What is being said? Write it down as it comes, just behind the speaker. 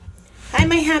Hi,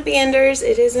 my happy enders.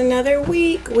 It is another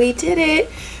week. We did it.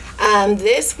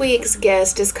 This week's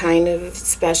guest is kind of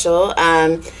special.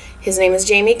 His name is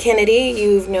Jamie Kennedy.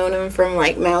 You've known him from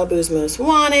like Malibu's Most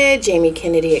Wanted, Jamie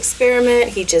Kennedy Experiment.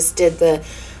 He just did the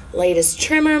latest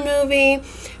Trimmer movie.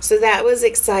 So that was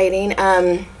exciting.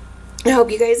 I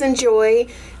hope you guys enjoy.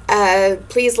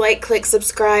 Please like, click,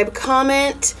 subscribe,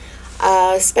 comment.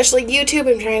 Especially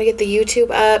YouTube. I'm trying to get the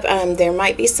YouTube up. There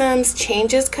might be some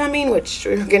changes coming, which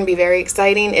are going to be very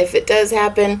exciting if it does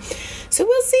happen. So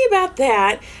we'll see about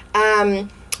that.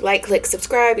 Like, click,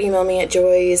 subscribe. Email me at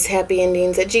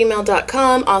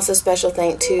joyshappyendings@gmail.com. Also, special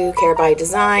thank to Care by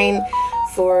Design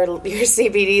for your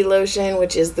CBD lotion,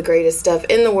 which is the greatest stuff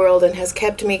in the world and has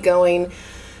kept me going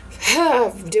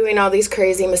doing all these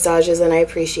crazy massages, and I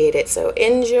appreciate it. So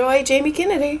enjoy Jamie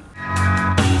Kennedy.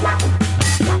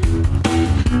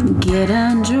 Get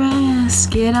undressed,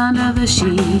 get under the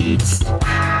sheets.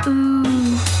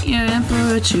 Ooh, you're in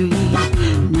for a treat.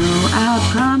 No, I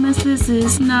promise this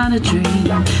is not a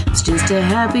dream. It's just a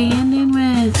happy ending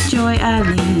with Joy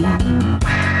Eileen.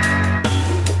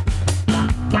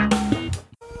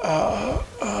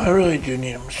 I really do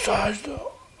need a massage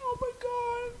though. Oh my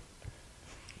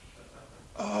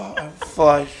god. I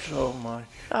fly so much.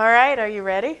 All right, are you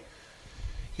ready?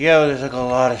 Yeah, there's like a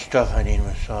lot of stuff I need a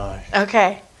massage.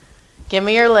 Okay. Give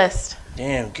me your list.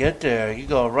 Damn, get there. You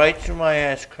go right through my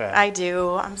ass crack. I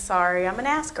do. I'm sorry. I'm an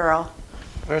ass girl.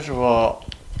 First of all,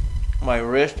 my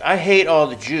wrist. I hate all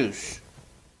the juice.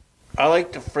 I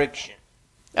like the friction.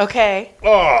 Okay.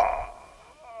 Oh.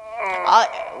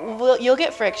 You'll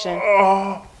get friction.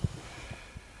 Oh.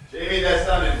 Jamie, that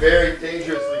sounded very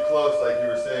dangerously close, like you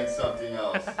were saying something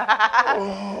else.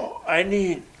 Oh. I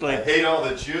need I hate all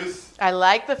the juice. I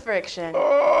like the friction.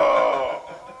 Oh.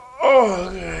 Oh,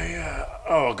 okay, yeah.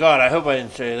 Oh, God, I hope I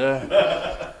didn't say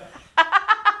that.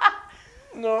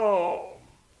 No.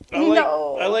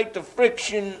 I like the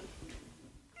friction.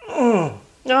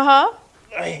 Uh-huh.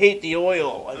 I hate the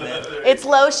oil. I meant. It's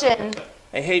lotion.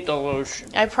 I hate the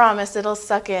lotion. I promise it'll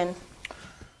suck in.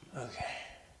 Okay.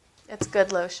 It's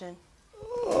good lotion.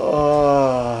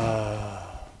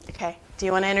 Okay. Do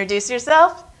you want to introduce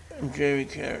yourself? I'm Jamie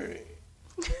Kennedy.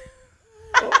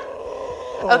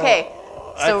 Okay.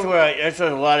 That's where there's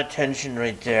a lot of tension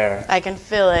right there. I can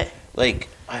feel it. Like,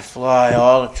 I fly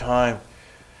all the time.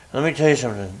 Let me tell you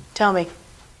something. Tell me.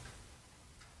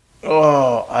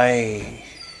 Oh, I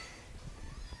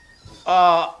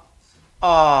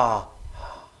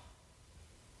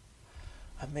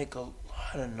make a lot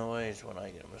of noise when I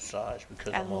get a massage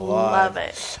because I'm alive. I love it.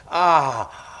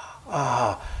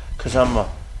 Because I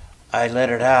let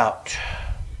it out.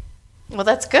 Well,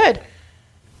 that's good.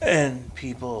 And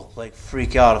people, like,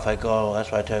 freak out if I go.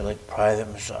 That's why I tell, like, private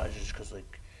massages. Because,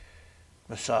 like,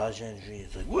 massage industry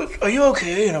is like, what? Are you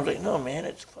okay? And I'm like, no, man,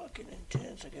 it's fucking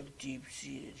intense. Like, I have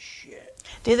deep-seated shit.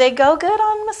 Do they go good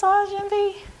on Massage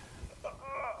Envy?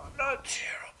 Not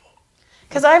terrible.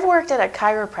 Because I've worked at a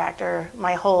chiropractor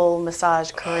my whole massage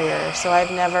career, so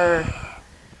I've never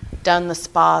done the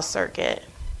spa circuit.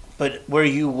 But where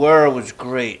you were was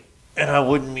great. And I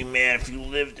wouldn't be mad if you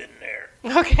lived in there.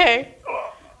 Okay.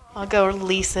 I'll go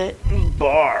lease it.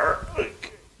 Bar.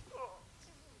 Like,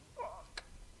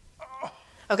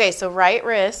 Okay, so right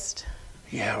wrist.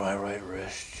 yeah, my right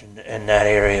wrist. And that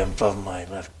area above my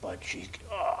left butt cheek.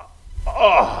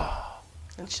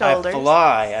 And shoulders. I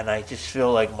fly, and I just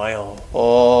feel like my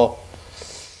whole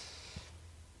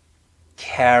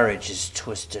carriage is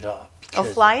twisted up.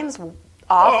 Flying's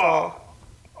awful.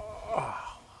 Goddamn.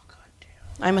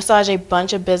 I massage a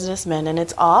bunch of businessmen, and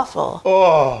it's awful.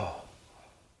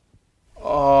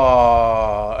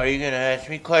 Are you going to ask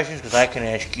me questions? Because I can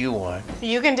ask you one.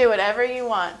 You can do whatever you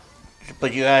want.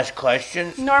 But you ask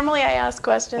questions? Normally I ask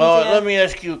questions. Well, yeah. let me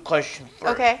ask you a question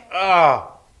first. Okay.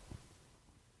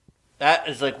 That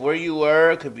is like where you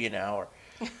were. It could be an hour.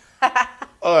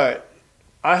 All right.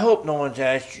 I hope no one's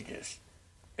asked you this.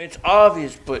 It's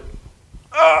obvious, but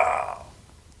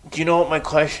do you know what my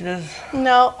question is?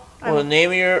 No. Well, the name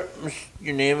of your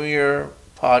your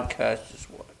podcast is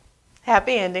what?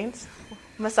 Happy Endings.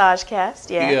 Massage Cast,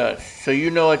 yeah. Yes. So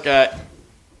you know what that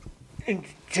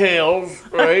entails,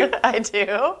 right? I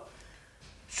do.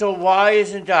 So why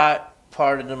isn't that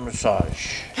part of the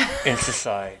massage in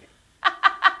society?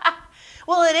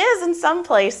 Well, it is in some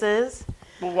places.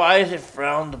 But why is it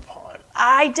frowned upon?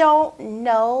 I don't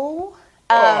know.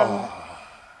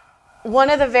 One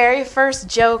of the very first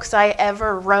jokes I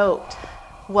ever wrote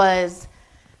was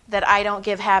that I don't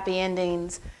give happy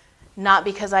endings, not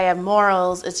because I have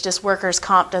morals, it's just workers'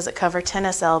 comp doesn't cover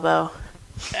tennis elbow.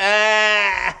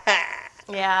 Yeah.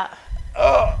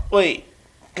 Oh, wait.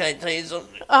 Can I tell you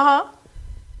something? Uh-huh.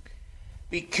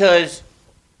 Because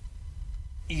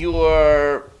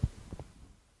your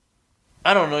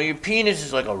penis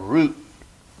is like a root,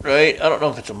 right? I don't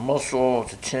know if it's a muscle,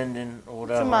 it's a tendon, or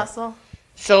whatever. It's a muscle.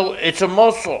 So it's a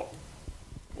muscle.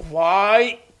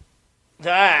 Why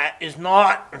that is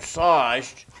not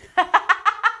massaged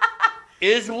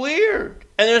is weird.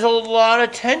 And there's a lot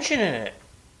of tension in it.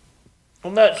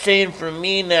 I'm not saying for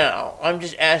me now. I'm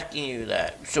just asking you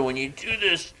that. So when you do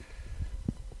this,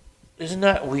 isn't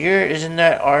that weird? Isn't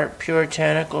that our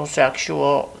puritanical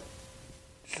sexual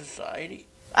society?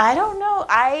 I don't know.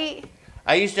 I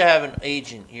used to have an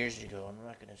agent years ago. I'm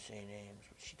not going to say names,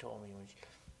 but she told me when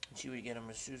she would get a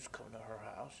masseuse come to her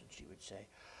house, and she would say,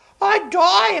 "I'd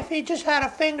die if he just had a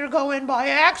finger go in by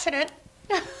accident."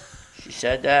 She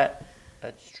said that.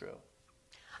 That's true.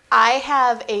 I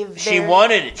have a very... She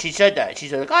wanted it. She said that. She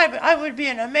said, I would be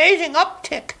an amazing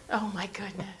uptick. Oh, my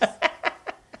goodness.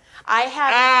 I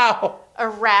have Ow! a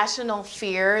rational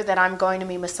fear that I'm going to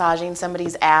be massaging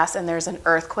somebody's ass and there's an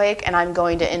earthquake and I'm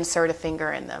going to insert a finger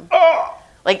in them. Oh!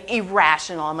 Like,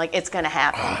 irrational. I'm like, it's going to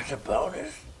happen. Oh, it's a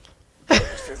bonus.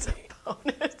 It's for me.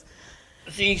 Bonus.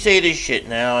 So you say this shit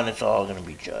now and it's all going to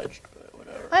be judged, but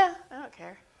whatever. I don't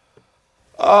care.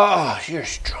 Oh, you're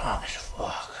strong as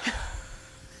fuck.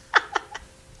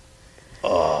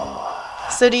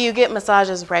 So do you get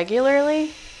massages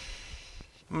regularly?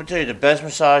 I'm going to tell you the best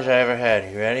massage I ever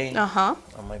had. You ready? Uh-huh.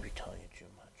 I might be telling you too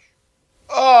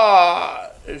much.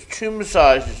 There's 2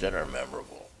 massages that are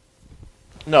memorable.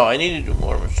 No, I need to do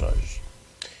more massages.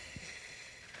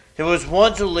 There was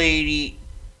once a lady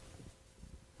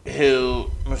who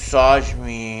massaged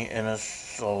me in a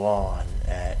salon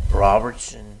at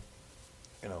Robertson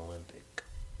and Olympic.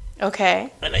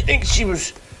 Okay. And I think she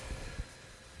was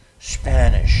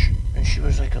Spanish, and she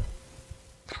was like a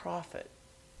prophet.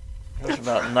 It was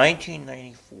about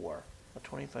 1994, about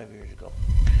 25 years ago.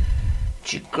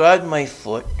 She grabbed my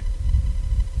foot,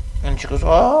 and she goes,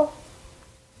 "Oh,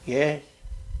 yes.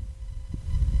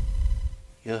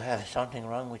 You have something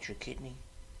wrong with your kidney?"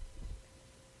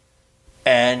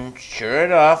 And sure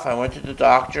enough, I went to the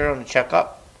doctor on the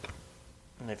checkup,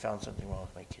 and they found something wrong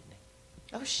with my kidney.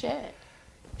 Oh, shit.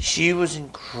 She was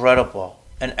incredible.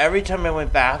 And every time I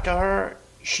went back to her,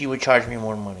 she would charge me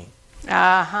more money.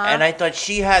 Uh-huh. And I thought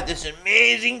she had this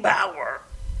amazing power.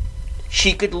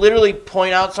 She could literally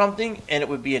point out something and it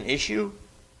would be an issue.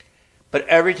 But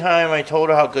every time I told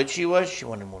her how good she was, she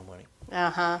wanted more money.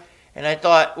 Uh-huh. And I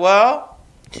thought, well,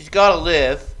 she's got to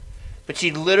live. But she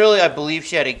literally, I believe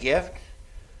she had a gift.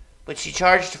 But she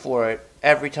charged for it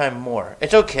every time more.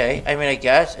 It's okay. I mean, I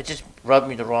guess. It just rubbed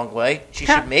me the wrong way. She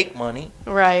should make money.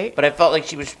 Right. But I felt like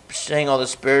she was saying all the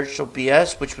spiritual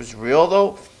BS, which was real,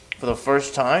 though, for the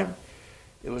first time.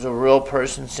 It was a real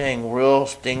person saying real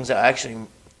things that actually...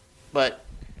 But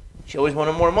she always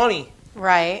wanted more money.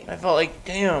 Right. I felt like,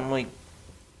 damn, like,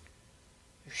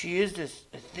 if she is this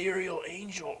ethereal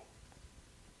angel,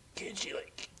 can't she,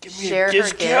 like, give me Share a her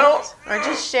discount? gift. Or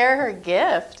just share her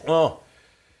gift. Well,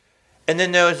 and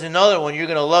then there was another one. You're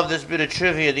going to love this bit of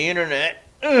trivia. The internet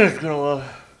is going to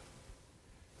love...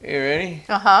 You ready?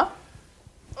 Uh-huh.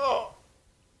 Oh.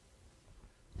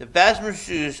 The best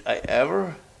masseuse I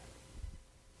ever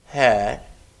had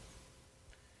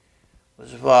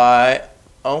was by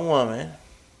a woman,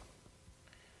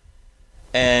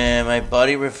 and my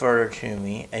buddy referred her to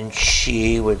me, and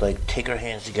she would like take her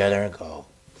hands together and go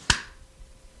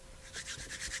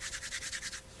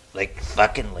like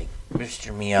fucking like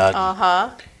Mr. Miyagi. Uh-huh.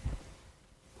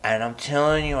 And I'm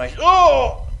telling you, like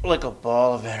a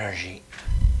ball of energy.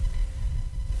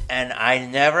 And I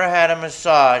never had a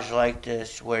massage like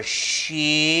this where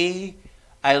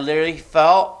I literally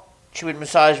felt she would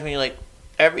massage me like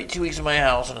every 2 weeks in my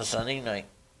house on a Sunday night.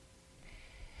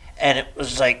 And it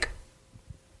was like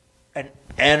an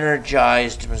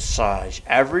energized massage.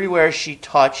 Everywhere she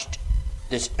touched,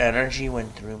 this energy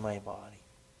went through my body.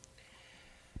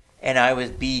 And I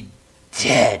would be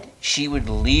dead. She would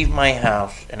leave my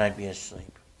house and I'd be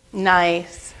asleep.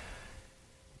 Nice.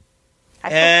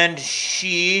 And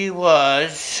she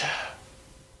wanted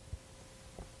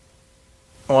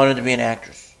to be an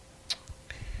actress.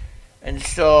 And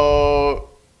so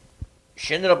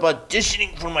she ended up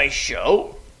auditioning for my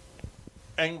show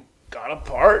and got a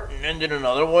part and then did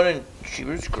another one, and she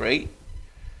was great.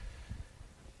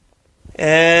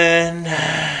 And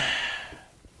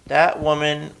that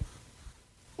woman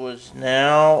was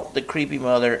now the creepy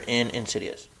mother in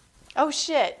Insidious. Oh,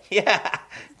 shit. Yeah.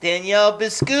 Danielle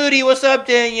Biscuiti. What's up,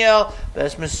 Danielle?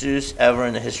 Best masseuse ever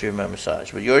in the history of my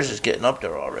massage. But yours is getting up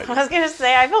there already. I was going to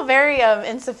say, I feel very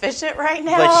insufficient right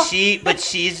now. But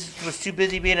she was too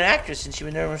busy being an actress and she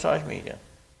would never massage me again.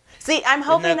 See, I'm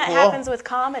hoping that cool? happens with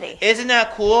comedy. Isn't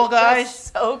that cool, guys?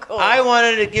 That's so cool. I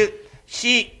wanted to give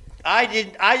I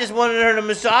just wanted her to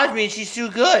massage me, and she's too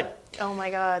good. Oh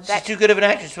my God, She's too good of an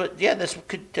actress. But yeah, this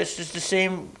is the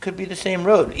same. Could be the same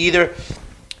road. Either,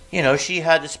 she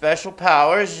had the special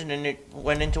powers, and then it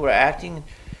went into her acting.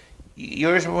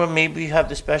 Yours will maybe have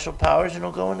the special powers, and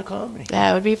it'll go into comedy.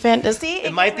 That would be fantasy.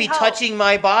 It might be touching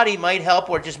my body, might help,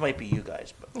 or it just might be you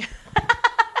guys. But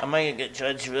I might get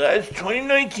judged for that. It's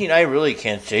 2019. I really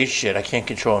can't say shit. I can't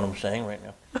control what I'm saying right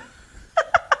now.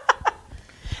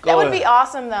 That would be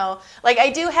awesome, though. Like, I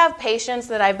do have patients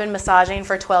that I've been massaging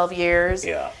for 12 years.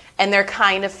 Yeah. And they're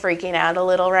kind of freaking out a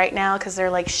little right now because they're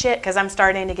like, shit, because I'm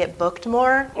starting to get booked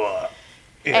more.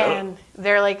 Yeah. And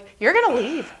they're like, you're going to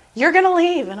leave. You're going to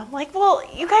leave. And I'm like, well,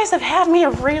 you guys have had me a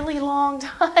really long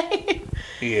time.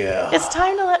 Yeah. It's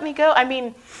time to let me go. I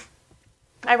mean,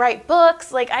 I write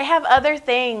books. Like, I have other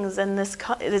things. And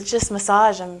it's just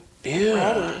massage. I'm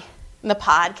ready. And the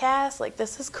podcast, like,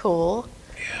 this is cool.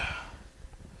 Yeah.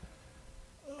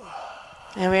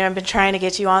 I mean, I've been trying to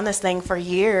get you on this thing for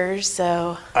years,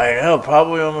 so... I know,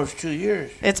 probably almost 2 years.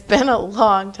 It's been a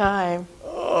long time.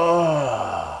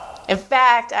 Oh. In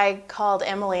fact, I called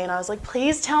Emily and I was like,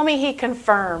 please tell me he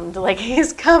confirmed. Like,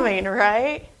 he's coming,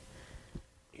 right?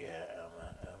 Yeah, Emma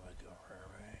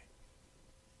confirmed,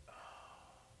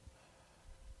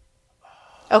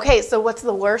 right? Okay, so what's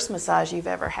the worst massage you've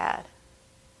ever had?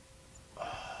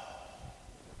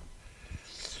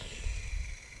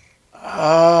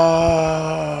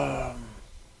 I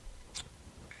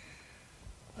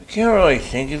can't really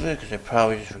think of it because I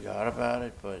probably just forgot about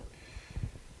it, but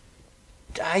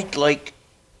I like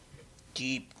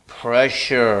deep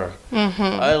pressure. Mm-hmm.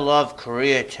 I love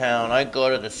Koreatown. I go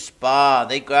to the spa.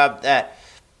 They grab that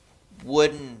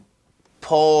wooden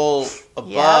pole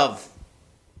above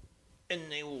and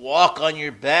they walk on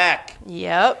your back.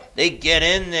 Yep. They get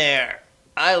in there.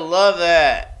 I love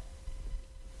that.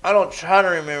 I don't try to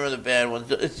remember the bad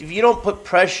ones. If you don't put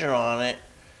pressure on it,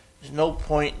 there's no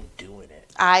point in doing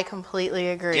it. I completely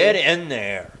agree. Get in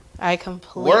there. I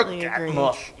completely Work agree. that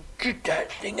muscle. Get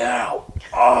that thing out.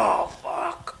 Oh,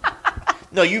 fuck.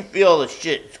 No, you feel the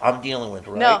shit I'm dealing with,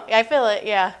 right? No, I feel it,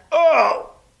 yeah. Oh.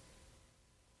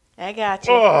 I got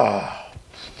you. Oh,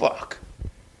 fuck.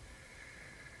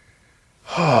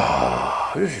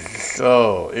 This is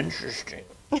so interesting.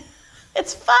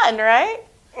 It's fun, right?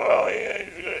 Oh, yeah,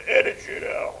 he's going to edit shit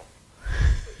out.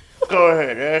 Go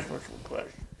ahead, ask me some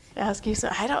questions. Ask you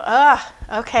some. I don't.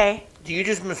 Okay. Do you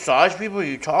just massage people or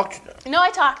you talk to them? No, I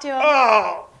talked to him.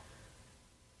 Oh!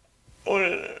 What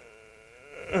is it?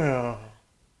 Oh.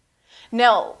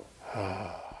 No.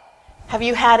 Have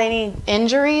you had any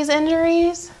injuries? Tons of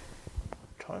injuries.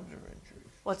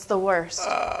 What's the worst?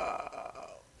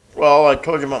 Well, I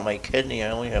told you about my kidney.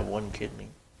 I only have one kidney.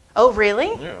 Oh, really?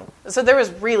 Yeah. So there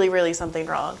was really, really something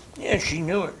wrong. Yeah, she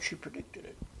knew it. She predicted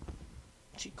it.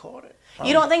 She caught it.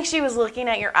 You don't think she was looking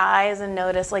at your eyes and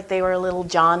noticed like they were a little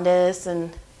jaundiced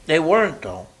and... They weren't,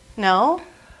 though. No?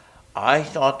 I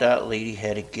thought that lady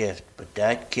had a gift, but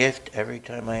that gift, every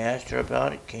time I asked her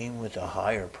about it, came with a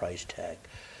higher price tag.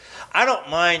 I don't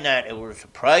mind that it was a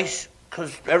price,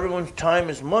 because everyone's time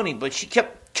is money, but she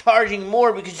kept charging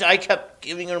more because I kept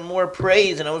giving her more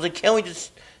praise, and I was like, can't we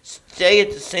just stay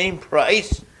at the same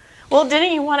price? Well,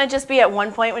 didn't you want to just be at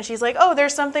one point when she's like, oh,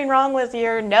 there's something wrong with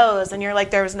your nose, and you're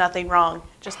like, there was nothing wrong.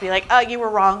 Just be like, oh, you were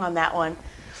wrong on that one.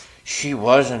 She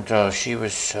wasn't, though. She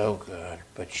was so good,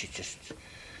 but she just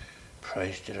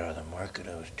priced it out of the market.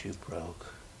 I was too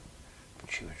broke, but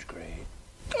she was great.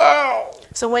 Oh!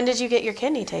 So when did you get your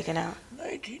kidney taken out?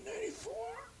 1994.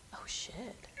 Oh,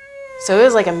 shit. So it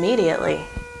was like immediately.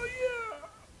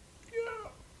 Yeah.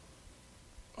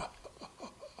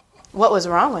 What was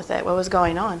wrong with it? What was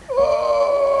going on?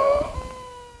 I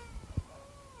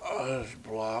was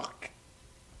blocked.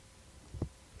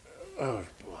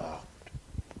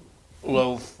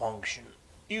 Low function.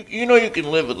 You know you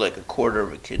can live with like a quarter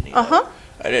of a kidney. Uh-huh.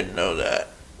 I didn't know that.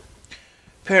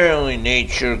 Apparently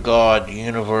nature, God, the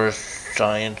universe,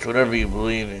 science, whatever you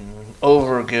believe in,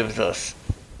 overgives us.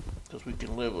 Because we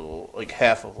can live with like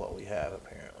half of what we have,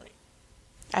 apparently.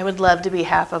 I would love to be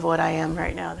half of what I am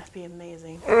right now. That'd be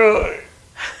amazing. Really?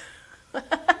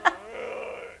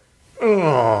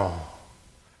 Oh.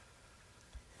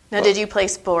 Now, did you play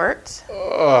sports?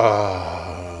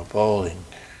 Bowling.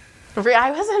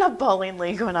 I was in a bowling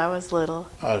league when I was little.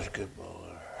 I was a good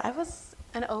bowler. I was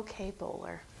an okay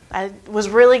bowler. I was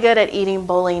really good at eating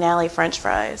bowling alley French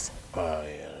fries. Oh,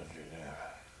 yeah.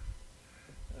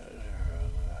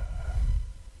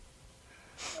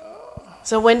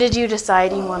 So when did you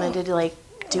decide you wanted to like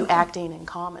do acting and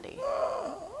comedy?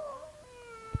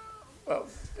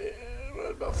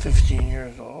 about 15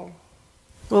 years old.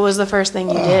 What was the first thing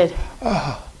you did?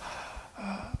 I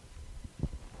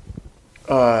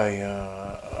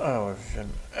was an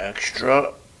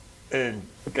extra in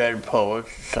Dead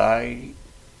Poets Society.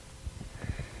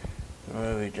 The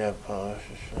movie Dead Poets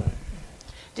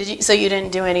Society. So you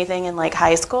didn't do anything in like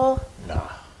high school? Nah,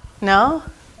 No?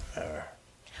 never.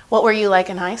 What were you like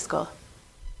in high school?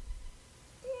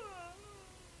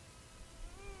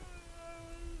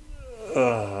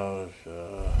 I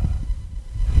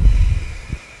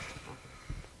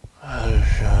was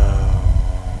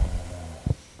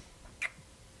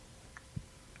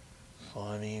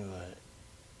funny,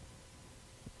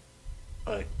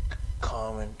 but like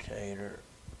commentator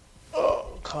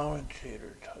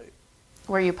type.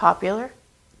 Were you popular?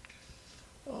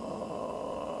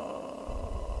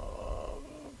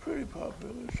 Pretty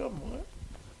popular, somewhat.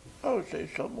 I would say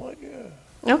somewhat,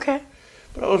 yeah. Okay.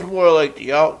 But I was more like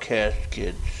the outcast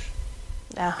kids.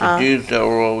 Uh-huh. The dudes that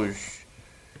were always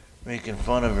making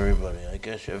fun of everybody. I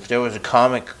guess if there was a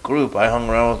comic group, I hung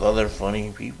around with other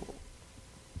funny people.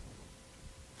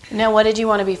 Now, what did you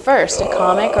want to be first, a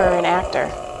comic or an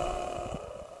actor?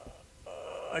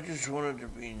 I just wanted to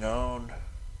be known.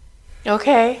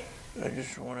 Okay. I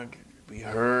just wanted to be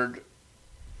heard.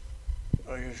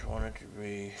 I just wanted to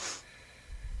be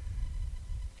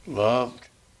loved.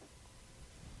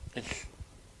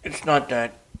 It's not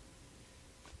that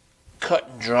cut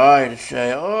and dry to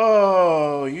say,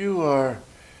 oh,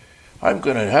 I'm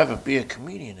going to be a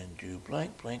comedian and do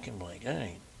blank, blank, and blank.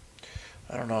 I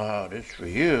don't know how it is for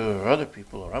you or other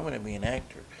people, or I'm going to be an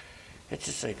actor. It's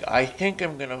just like, I think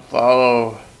I'm going to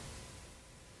follow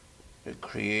the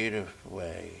creative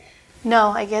way.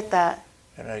 No, I get that.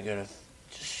 And I got to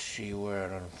see where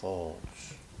it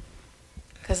unfolds.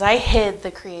 Because I hid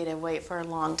the creative way for a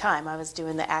long time. I was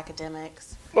doing the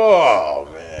academics, Oh,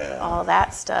 man. all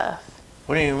that stuff.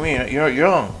 What do you mean? You're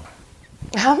young.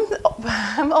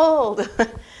 I'm old.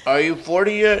 Are you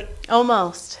 40 yet?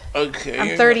 Almost. Okay.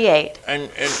 I'm 38. And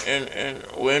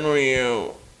when were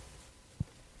you,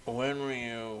 when were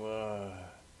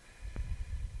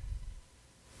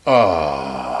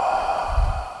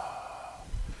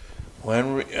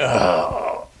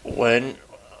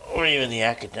you in the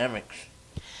academics?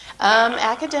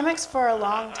 Academics for a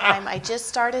long time. I just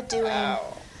started doing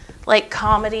like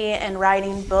comedy and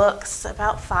writing books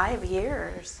about 5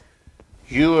 years.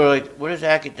 You were like, what is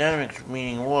academics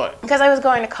meaning what? Because I was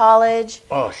going to college.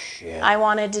 Oh, shit. I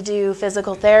wanted to do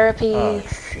physical therapy. Oh,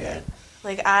 shit.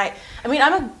 Like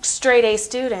I'm a straight A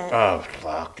student. Oh,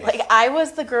 fuck. Like I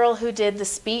was the girl who did the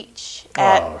speech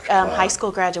at Oh, fuck. high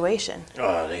school graduation.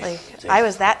 Oh, I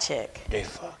was that chick. They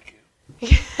fucked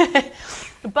you.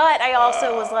 But I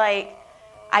also was like,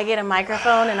 I get a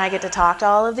microphone and I get to talk to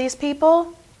all of these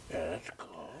people. Yeah, that's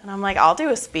cool. And I'm like, I'll do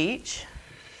a speech.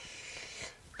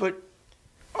 But,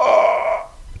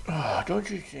 don't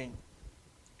you think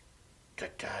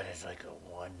that is like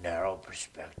one narrow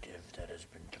perspective that has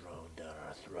been thrown down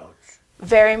our throats?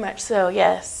 Very much so,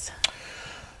 yes.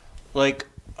 Like,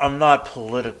 I'm not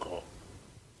political.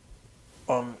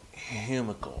 I'm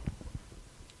humical.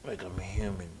 Like, I'm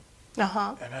human.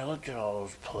 Uh-huh. And I looked at all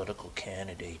those political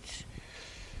candidates.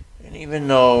 And even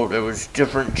though there was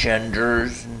different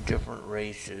genders and different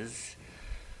races,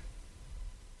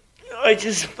 I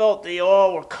just felt they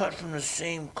all were cut from the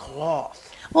same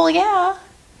cloth. Well, yeah.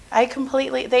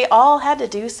 They all had to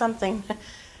do something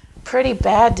pretty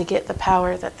bad to get the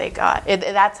power that they got.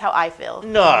 That's how I feel.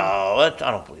 No, I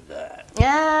don't believe that.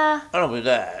 Yeah. I don't believe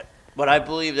that. But I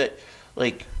believe that,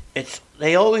 like,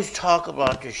 they always talk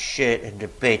about this shit in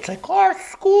debates, like our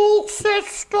school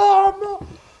system,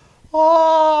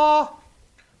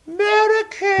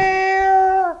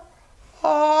 Medicare,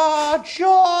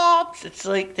 jobs. It's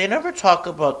like they never talk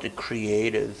about the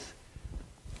creative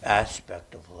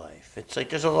aspect of life. It's like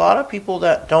there's a lot of people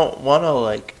that don't want to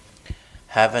like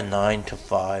have a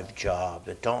 9-to-5 job,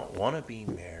 that don't want to be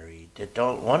married, that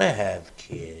don't want to have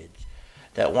kids,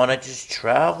 that want to just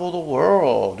travel the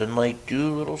world and like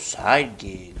do little side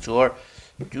gigs or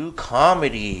do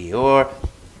comedy or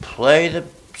play the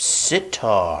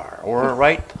sitar or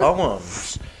write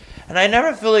poems. And I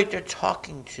never feel like they're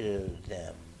talking to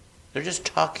them. They're just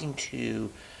talking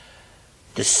to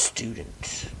the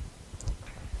student.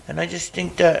 And I just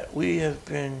think that we have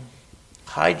been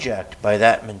hijacked by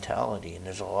that mentality, and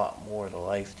there's a lot more to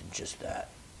life than just that.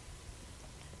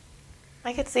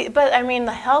 I could see, but I mean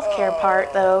the healthcare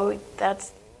part though,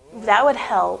 that would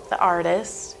help the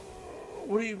artists.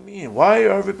 What do you mean? Why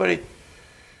are everybody?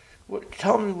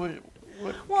 Tell me what.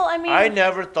 Well, I mean, I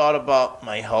never thought about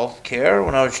my health care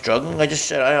when I was struggling. I just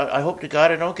said, I hope to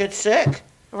God I don't get sick.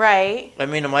 Right. I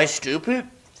mean, am I stupid?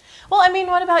 Well, I mean,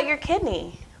 what about your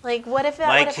kidney? Like, what if that...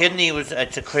 My what if- kidney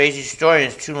it's a crazy story.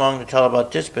 It's too long to tell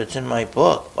about this, but it's in my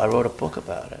book. I wrote a book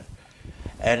about it.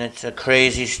 And it's a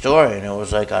crazy story, and it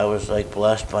was like I was like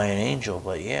blessed by an angel,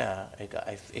 but yeah,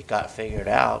 it got figured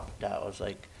out. That was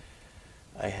like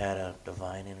I had a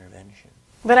divine intervention.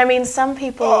 But I mean, some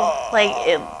people,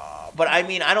 But I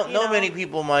mean, I don't know many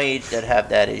people my age that have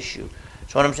that issue.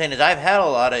 So what I'm saying is I've had a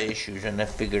lot of issues, and I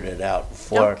figured it out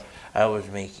before I was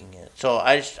making it. So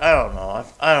I don't know.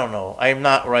 I don't know. I'm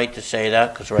not right to say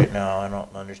that because right now I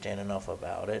don't understand enough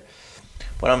about it.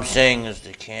 What I'm saying is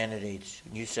the candidates,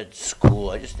 you said school.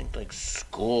 I just think like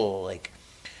school like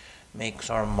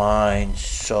makes our minds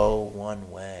so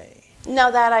one way.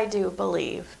 no, that I do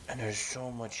believe. And there's so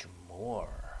much more.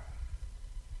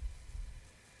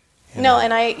 You No,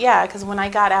 know? and because when I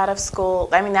got out of school,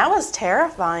 I mean, that was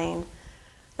terrifying.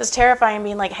 It was terrifying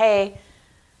being like, hey,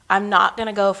 I'm not going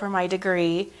to go for my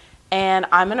degree, and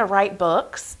I'm going to write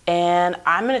books, and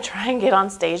I'm going to try and get on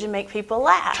stage and make people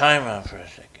laugh. Time out for a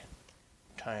second.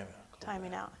 Time out.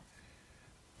 Timing out.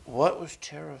 What was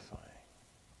terrifying?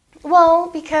 Well,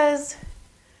 because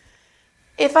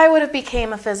if I would have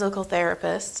became a physical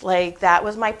therapist, like that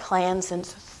was my plan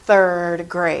since 3rd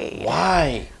grade.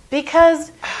 Why?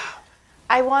 Because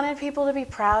I wanted people to be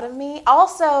proud of me.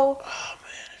 Also, Oh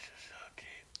man, this is so deep.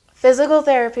 physical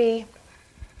therapy,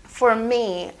 for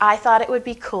me, I thought it would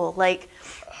be cool. Like,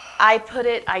 I put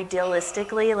it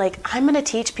idealistically, like, I'm going to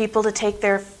teach people to take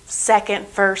their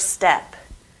first step.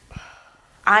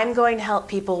 I'm going to help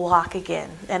people walk again.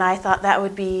 And I thought that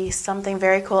would be something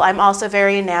very cool. I'm also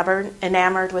very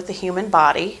enamored with the human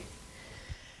body.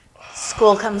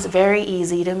 School comes very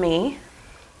easy to me.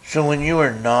 So when you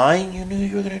were 9, you knew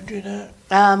you were going to do that?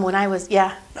 When I was,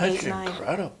 That's 8, 9.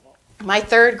 incredible. My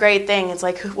 3rd grade thing, it's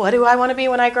like, what do I want to be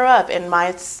when I grow up? And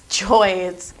my joy,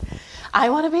 it's, I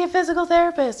want to be a physical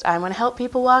therapist. I want to help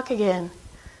people walk again.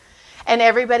 And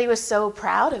everybody was so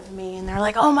proud of me. And they're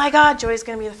like, oh my God, Joy's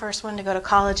going to be the first one to go to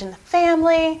college in the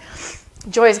family.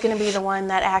 Joy's going to be the one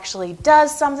that actually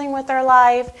does something with their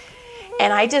life.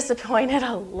 And I disappointed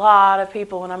a lot of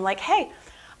people when I'm like, hey,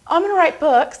 I'm going to write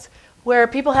books where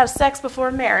people have sex before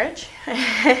marriage.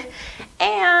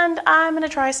 And I'm going to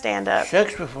try stand-up.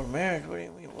 Sex before marriage? What do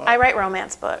you mean? What? I write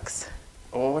romance books.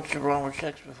 Well, what's wrong with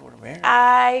sex before marriage?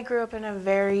 I grew up in a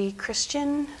very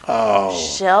Christian, Oh.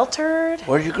 sheltered,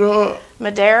 Where'd you grow up?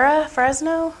 Madera,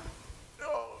 Fresno.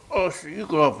 Oh, so you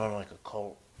grew up in like a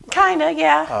cult. Kinda,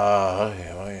 yeah.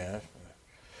 Okay. Oh, yeah.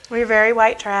 We were very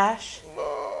white trash.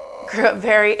 Grew up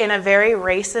in a very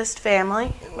racist family,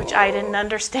 which I didn't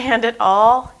understand at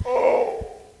all.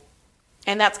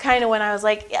 And that's kind of when I was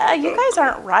like, yeah, you guys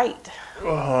aren't right.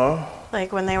 Uh-huh.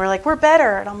 Like when they were like, we're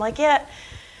better. And I'm like, yeah.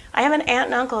 I have an aunt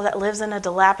and uncle that lives in a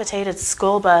dilapidated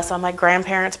school bus on my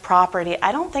grandparents' property.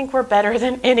 I don't think we're better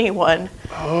than anyone.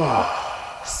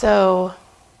 So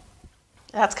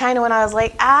that's kind of when I was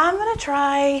like, I'm going to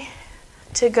try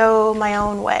to go my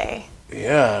own way.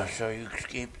 Yeah, so you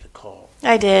escaped the cult.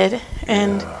 I did.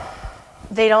 And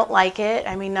they don't like it.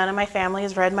 I mean, none of my family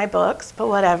has read my books, but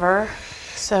whatever.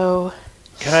 So,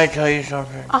 Can I tell you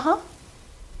something? uh-huh.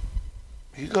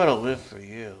 You gotta live for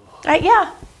you.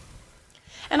 Yeah.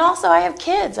 And also, I have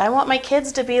kids. I want my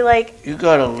kids to be like, You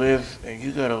gotta live, and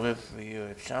you gotta live for you.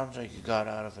 It sounds like you got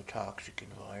out of a toxic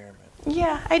environment.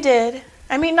 yeah, I did.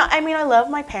 I mean, I love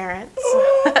my parents.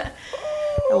 I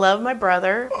love my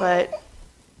brother, but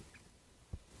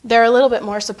they're a little bit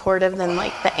more supportive than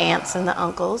like the aunts and the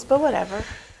uncles, but whatever.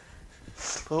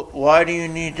 But why do you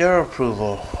need their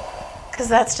approval? Because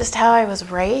that's just how I was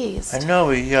raised. I know,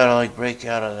 but you gotta like break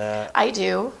out of that. I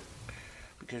do.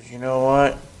 Because you know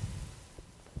what?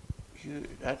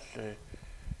 That's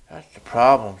the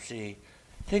problem. See,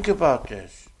 think about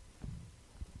this.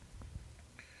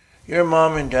 Your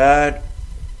mom and dad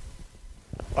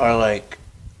are like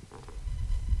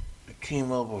a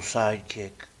T-Mobile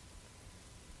sidekick,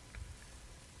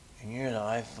 and you're the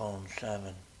iPhone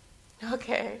 7.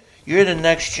 Okay. You're the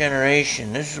next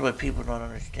generation. This is what people don't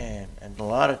understand. And a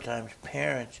lot of times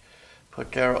parents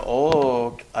put their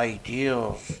old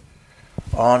ideals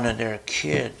onto their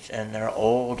kids and their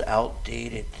old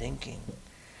outdated thinking.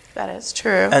 That is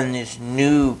true. And this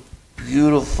new,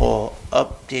 beautiful,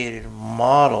 updated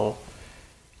model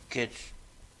gets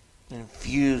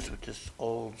infused with this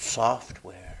old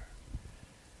software.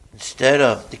 Instead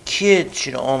of, the kids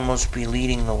should almost be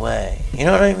leading the way. You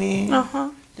know what I mean? Uh-huh.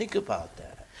 Think about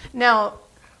that. Now,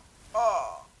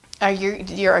 are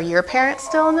your parents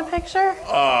still in the picture?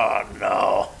 Oh,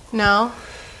 no. No?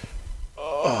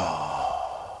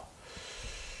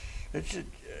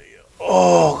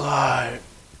 Oh, God.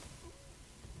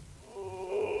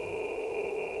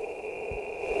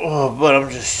 Oh, but I'm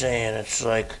just saying, it's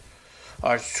like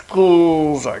our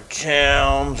schools, our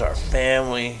towns, our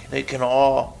family, they put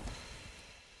all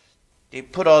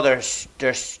their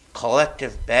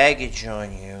collective baggage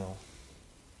on you.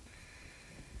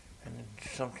 And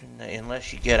it's something that,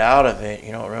 unless you get out of it,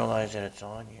 you don't realize that it's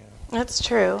on you. That's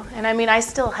true. And I mean, I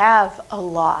still have a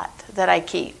lot that I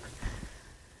keep.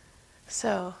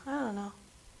 So, I don't know.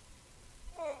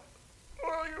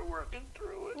 Oh, you're working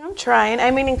through it. I'm trying.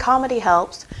 I mean, and comedy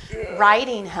helps. Yeah.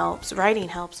 Writing helps. Writing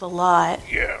helps a lot.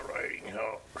 Yeah, writing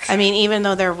helps. I mean, even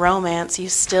though they're romance, you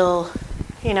still,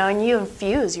 and you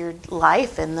infuse your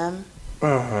life in them.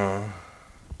 Uh-huh.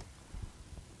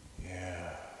 Yeah.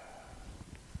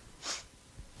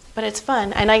 But it's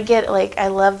fun. And I get, I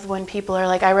love when people are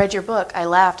like, I read your book, I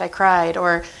laughed, I cried.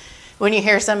 Or when you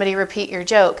hear somebody repeat your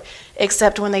joke,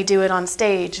 except when they do it on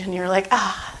stage and you're like,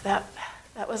 that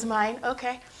was mine.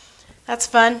 Okay. That's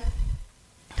fun.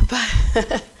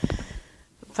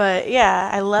 But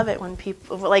yeah, I love it when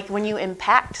people, when you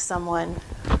impact someone.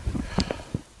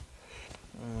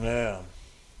 Yeah.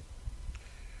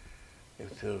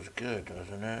 It feels good,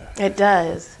 doesn't it? It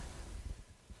does.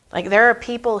 There are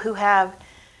people who have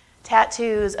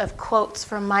tattoos of quotes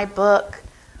from my book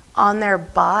on their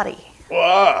body.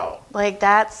 Wow.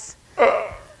 That's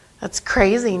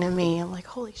crazy to me. I'm like,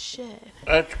 holy shit.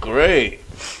 That's great.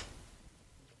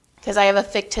 Because I have a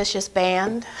fictitious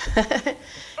band.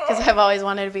 Because I've always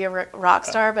wanted to be a rock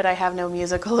star, but I have no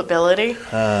musical ability.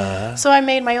 So I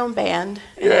made my own band.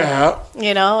 Yeah.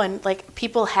 And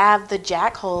people have the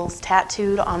jackholes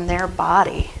tattooed on their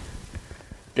body.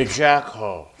 The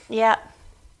jackhole. Yeah.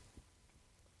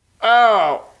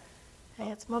 Oh.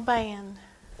 Hey, it's my band.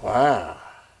 Wow.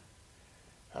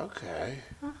 Okay.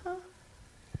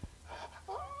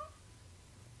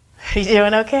 You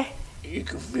doing okay? You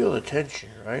can feel the tension,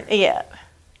 right? Yeah.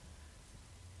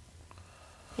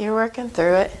 You're working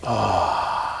through it.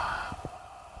 Now,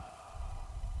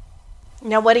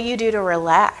 what do you do to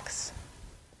relax?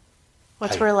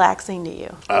 What's relaxing to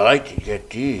you? I like to get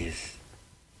these.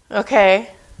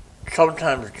 Okay.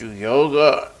 Sometimes do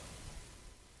yoga.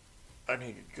 I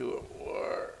need to do it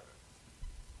more.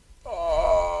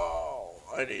 Oh,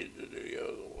 I need to do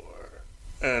yoga more.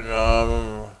 And, I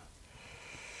don't know.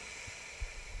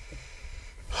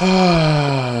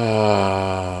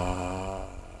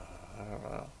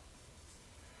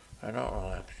 I don't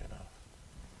relax enough.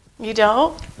 You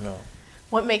don't? No.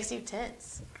 What makes you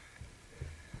tense?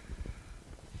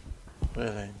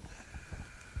 Living.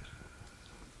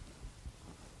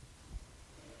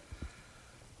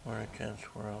 We're in a tense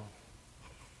world.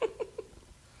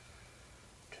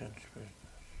 Tense business.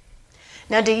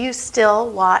 Now, do you still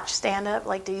watch stand-up?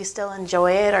 Do you still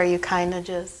enjoy it, or are you kind of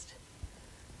just...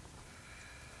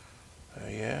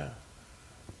 Yeah.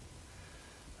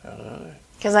 I love it.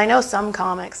 Because I know some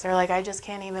comics, they're like, I just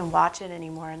can't even watch it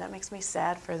anymore, and that makes me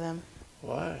sad for them.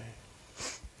 Why?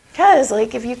 Because,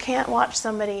 if you can't watch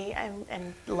somebody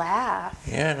and laugh...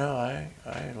 Yeah, no, I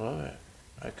love it.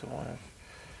 I can watch.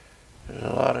 There's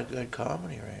a lot of good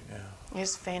comedy right now.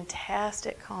 There's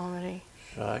fantastic comedy.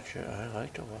 So I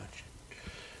like to watch it.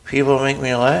 People make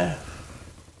me laugh.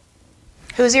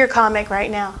 Who's your comic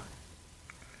right now?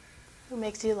 Who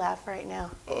makes you laugh right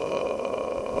now?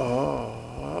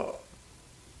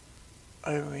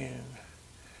 I mean,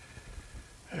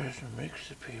 there's a mix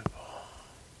of people.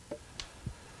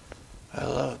 I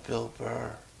love Bill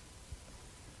Burr.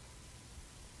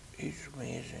 He's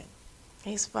amazing.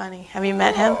 He's funny. Have you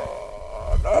met him?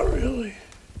 Not really.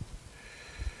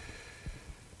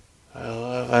 I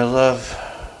love,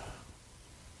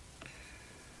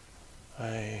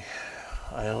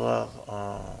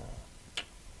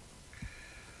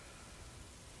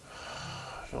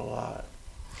 there's a lot.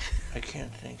 I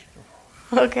can't think.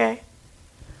 Okay.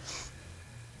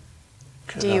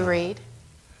 Do you read?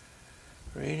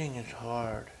 Reading is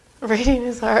hard. Reading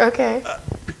is hard, okay.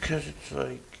 Because it's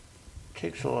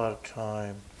takes a lot of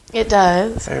time. It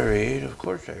does. I read, of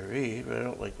course I read, but I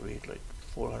don't read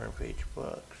 400-page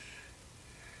books.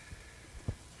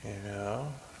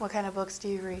 What kind of books do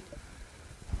you read?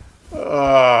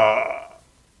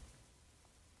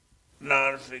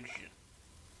 Nonfiction.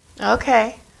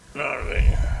 Okay.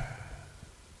 Nonfiction.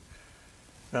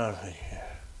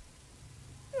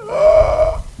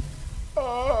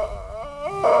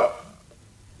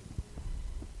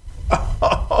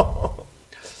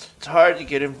 It's hard to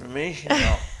get information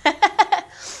now.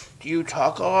 Do you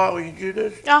talk a lot when you do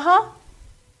this? Uh-huh.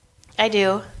 I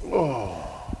do. Oh.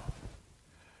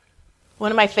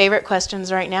 One of my favorite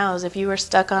questions right now is if you were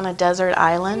stuck on a desert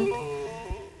island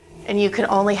and you could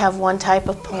only have one type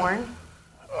of porn,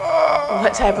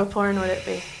 what type of porn would it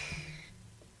be?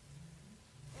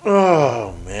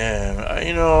 Oh, man.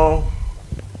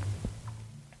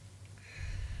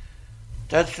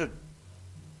 That's a...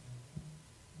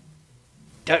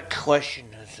 That question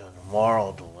is a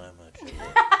moral dilemma to it.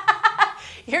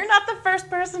 You're not the first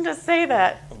person to say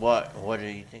that. What? What do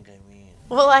you think I mean?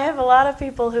 Well, I have a lot of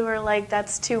people who are like,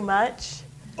 that's too much.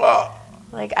 Oh,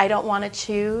 Like, I don't want to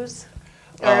choose.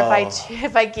 Or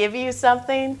if I give you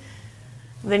something,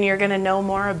 then you're going to know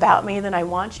more about me than I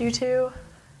want you to.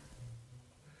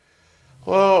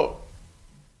 well,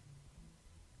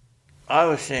 I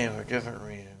was saying for different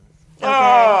reasons. Okay.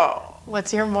 Oh,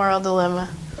 What's your moral dilemma?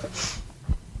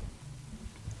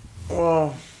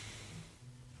 well,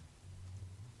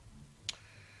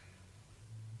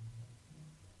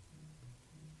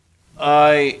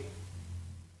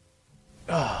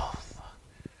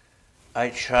 I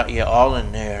try, yeah, all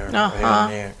in there,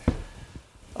 right in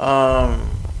there.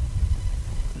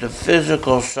 The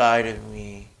physical side of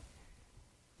me,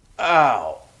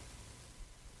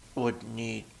 would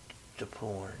need the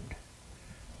porn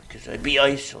because I'd be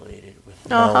isolated with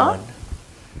no one.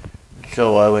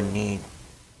 So I wouldn't need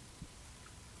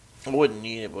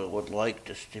it, but would like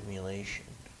the stimulation,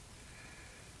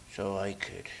 so I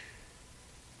could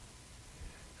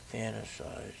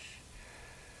fantasize.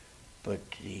 But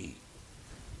the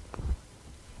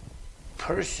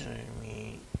person in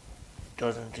me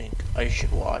doesn't think I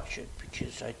should watch it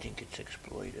because I think it's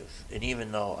exploitive. And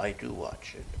even though I do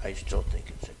watch it, I still think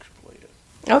it's exploitive.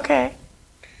 Okay.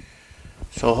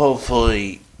 So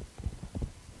hopefully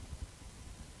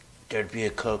there'd be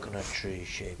a coconut tree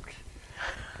shaped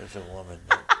as a woman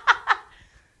that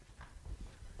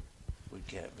would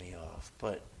get me off,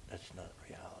 but that's not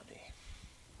reality.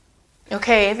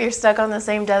 Okay, if you're stuck on the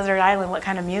same desert island, what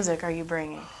kind of music are you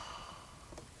bringing?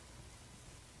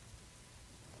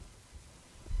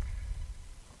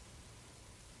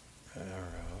 I don't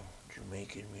know,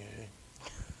 Jamaican music.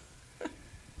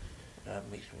 That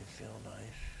makes me feel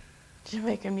nice.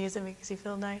 Jamaican music makes you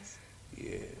feel nice.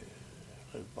 Yeah,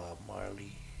 like Bob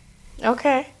Marley.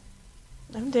 Okay.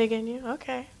 I'm digging you.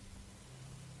 Okay.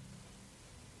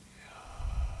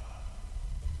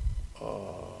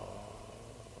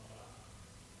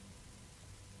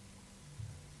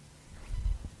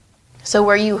 So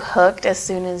were you hooked as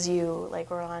soon as you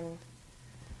were on,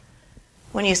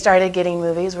 when you started getting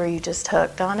movies, were you just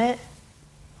hooked on it?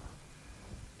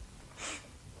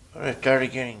 When I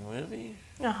started getting movies,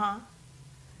 Uh-huh.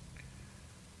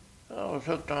 I was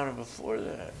hooked on it before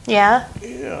that. Yeah?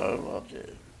 Yeah, I loved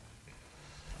it.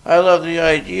 I love the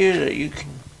idea that you can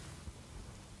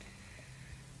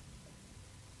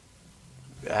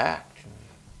act and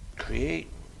create,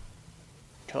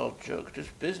 tell jokes. This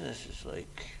business is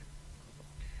like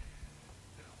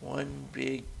one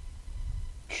big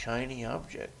shiny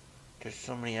object. There's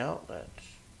so many outlets.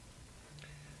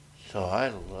 So I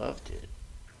loved it.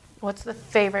 What's the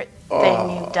favorite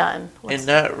thing you've done? And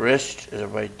that wrist is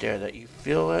right there that you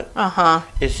feel it. Uh-huh.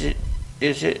 Is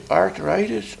it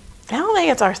arthritis? I don't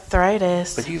think it's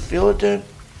arthritis. But do you feel it then?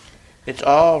 It's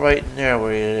all right in there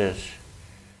where it is.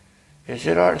 Is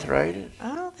it arthritis?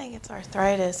 I don't think it's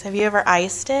arthritis. Have you ever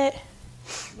iced it?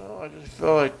 No, I just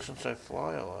feel like since I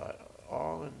fly a lot,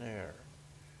 all in there.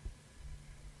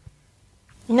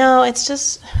 No, it's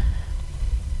just,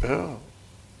 Oh.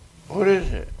 What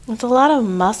is it? it's a lot of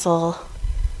muscle.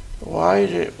 Why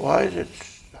is it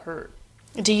hurt?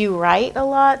 Do you write a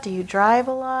lot? Do you drive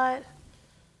a lot?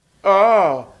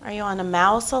 Oh, Are you on a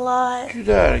mouse a lot? do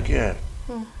that again.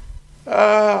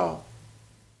 Oh.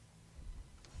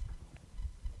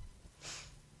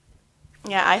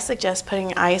 Yeah, I suggest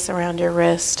putting ice around your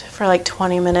wrist for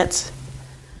 20 minutes.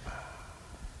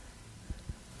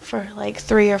 For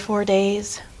 3 or 4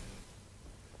 days.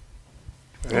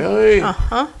 Really?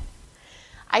 Uh-huh.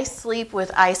 I sleep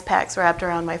with ice packs wrapped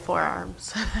around my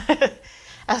forearms.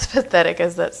 As pathetic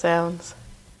as that sounds.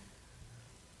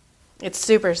 It's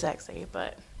super sexy,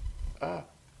 but Ah.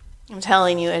 I'm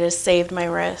telling you, it has saved my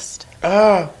wrist.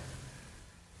 Oh.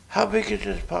 How big is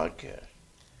this podcast?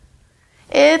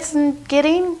 It's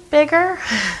getting bigger.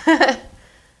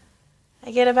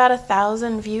 I get about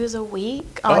 1,000 views a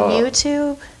week on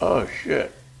YouTube. Oh,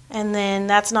 shit. And then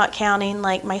that's not counting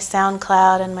my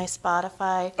SoundCloud and my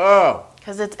Spotify, Oh.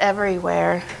 because it's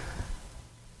everywhere.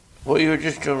 What you were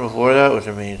just doing before that was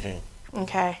amazing.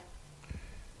 Okay.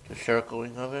 The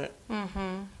circling of it.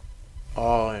 Mm-hmm.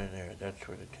 All in there. That's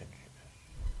where the tension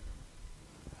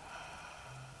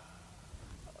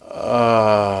is.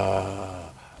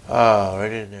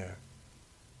 Right in there.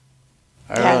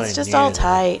 Yeah, it's just all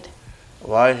tight.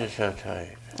 Why is it so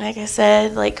tight? Like I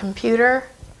said, computer,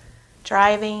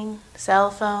 driving,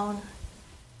 cell phone.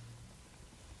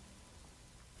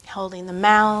 holding the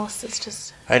mouse. It's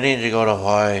just... I need to go to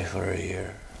Hawaii for a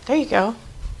year There you go.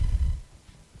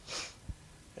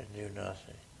 and do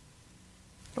nothing.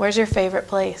 Where's your favorite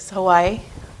place? Hawaii?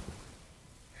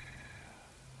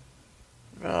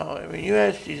 No, I mean, you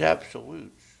ask these absolutes.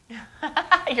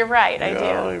 You're right, I You do.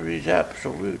 know, these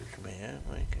absolutes, man.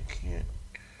 Like, I can't.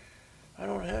 I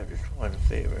don't have just one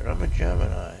favorite. I'm a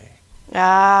Gemini.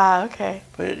 Ah, okay.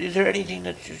 But is there anything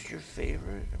that's just your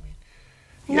favorite? I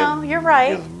mean, No, you're right.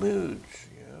 You have moods,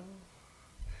 you know.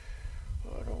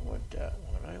 Oh, I don't want that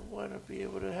one. I want to be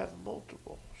able to have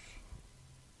multiples.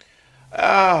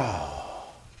 Oh.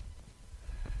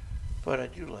 But I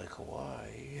do like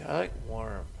Hawaii. I like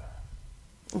warm.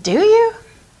 Do you?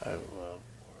 I love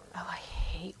Oh, I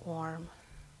hate warm.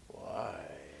 why.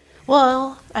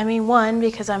 Well, I mean, one,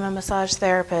 because I'm a massage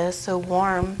therapist, so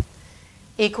warm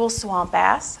equals swamp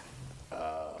ass.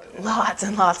 Lots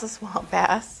and lots of swamp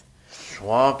ass.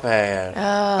 Swamp ass.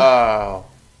 Oh, Oh.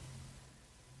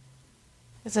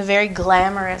 it's a very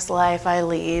glamorous life I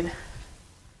lead,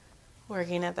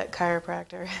 working at that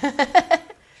chiropractor.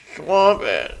 Swamp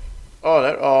ass. Oh,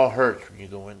 that all hurts when you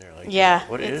go in there like Yeah, that.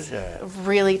 What it's is that?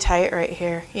 really tight right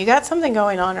here. You got something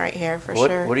going on right here for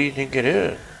sure. What do you think it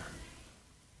is?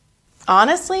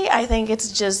 Honestly, I think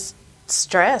it's just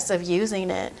stress of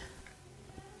using it.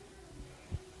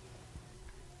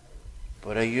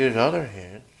 But I use other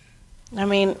hands. I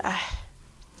mean,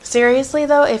 seriously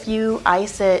though, if you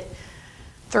ice it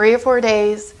 3 or 4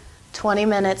 days, 20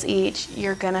 minutes each,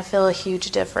 you're going to feel a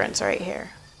huge difference right here.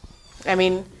 I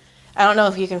mean, I don't know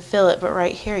if you can feel it, but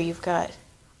right here you've got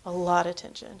a lot of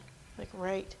tension. Like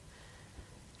right.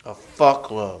 A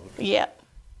fuckload. Yep.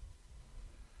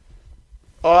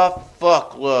 A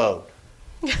fuckload.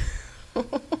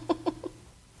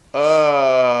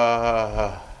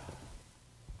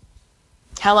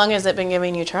 How long has it been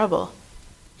giving you trouble?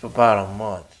 It's about a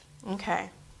month. Okay.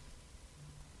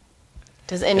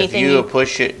 Does If anything you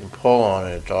push it and pull on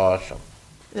it, it's awesome.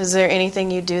 is there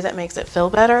anything you do that makes it feel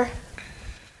better?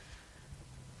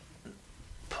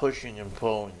 Pushing and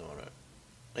pulling on it.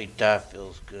 Like that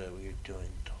feels good when you're doing it.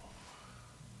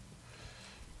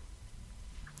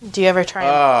 Do you ever try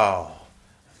and Oh.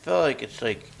 I feel like it's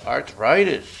like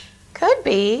arthritis. Could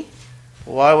be.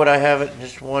 Why would I have it in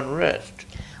just one wrist?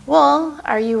 Well,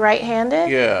 are you right-handed?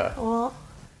 Yeah. Well,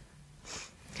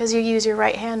 because you use your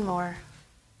right hand more.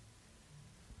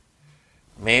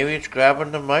 Maybe it's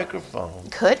grabbing the microphone.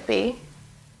 Could be.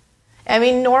 I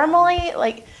mean, normally,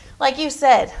 like you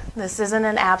said, this isn't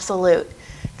an absolute.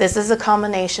 This is a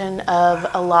combination of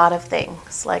a lot of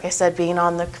things. Like I said, being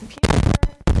on the computer,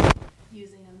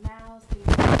 using a mouse,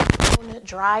 using a phone,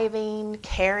 driving,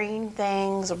 carrying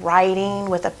things, writing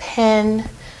with a pen.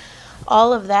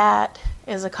 All of that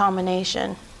is a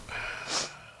combination.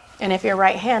 And if you're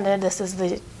right-handed, this is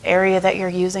the area that you're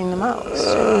using the most.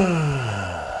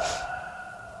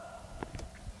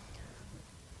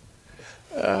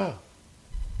 Oh.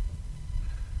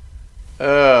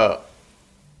 Oh.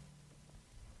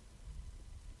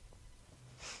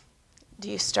 Do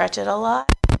you stretch it a lot?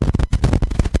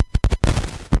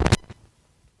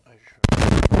 I sure.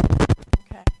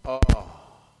 Okay. Oh.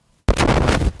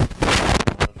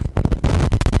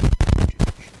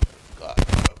 God.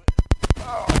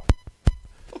 Oh.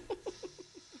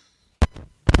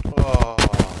 Oh.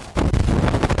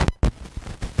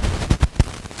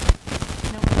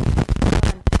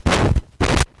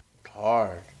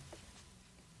 Hard.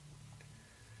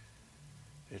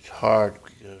 It's hard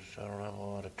because I don't have a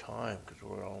lot of time because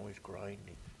we're always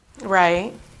grinding.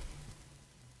 Right.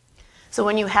 So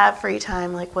when you have free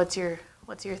time, like what's your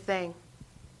thing?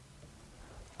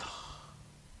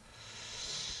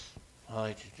 I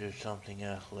like to do something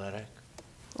athletic.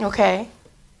 Okay.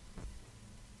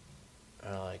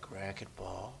 I like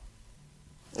racquetball.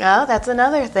 Oh, that's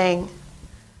another thing.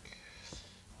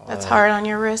 I That's like- hard on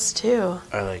your wrist too.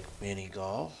 I like mini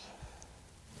golf.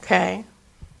 Okay.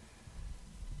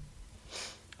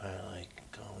 I like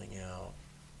going out,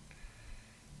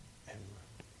 and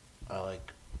I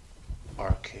like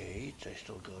arcades. I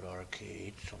still go to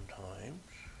arcades sometimes.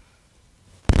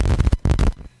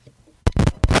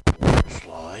 Water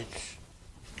slides.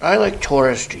 I like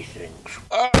touristy things.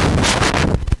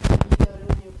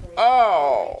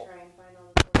 Oh!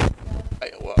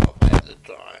 Well, if I have the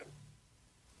time.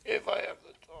 If I have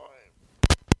the time.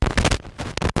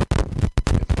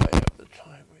 If I have the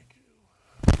time, I do.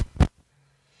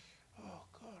 Oh,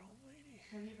 God almighty.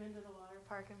 Have you been to the water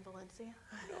park in Valencia?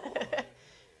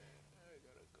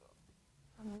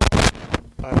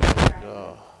 I gotta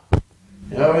go.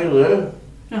 Is that where you live?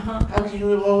 Uh-huh. How can you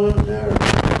live all the way up there?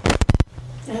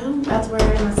 Yeah, that's where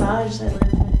I massage. I live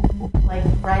in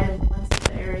like right in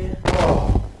the area.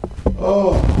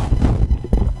 Oh.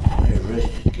 My wrist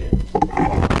is getting.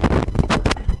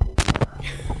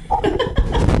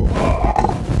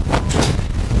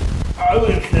 I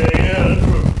would say, yeah, that's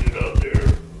what we did out there.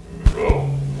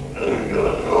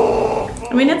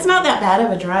 I mean, it's not that bad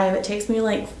of a drive. It takes me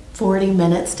like 40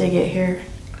 minutes to get here.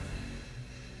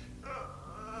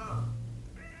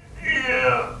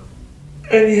 Yeah.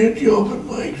 And you hit the open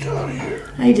mics out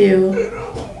here. I do.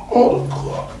 All the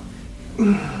clock.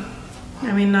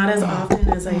 I mean, not as often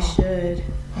as I should.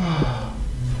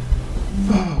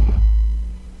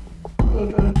 Well,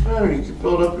 it doesn't matter. You can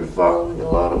build up your following in a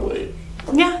lot of ways.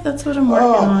 Yeah, that's what I'm working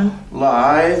on.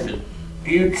 Live,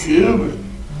 YouTube,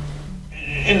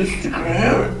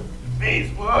 Instagram,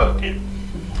 Facebook, and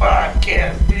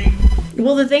podcasting.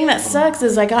 Well, the thing that sucks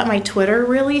is I got my Twitter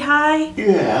really high.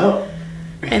 Yeah.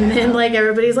 And then, like,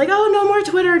 everybody's like, oh, no more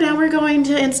Twitter. Now we're going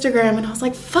to Instagram. And I was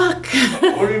like, fuck.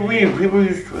 What do you mean? People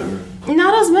use Twitter?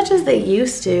 Not as much as they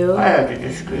used to. I have to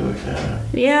disagree with that.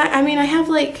 Yeah, I mean, I have,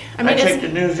 like... I check the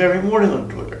news every morning on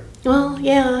Twitter. Well,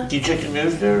 yeah. Do you check the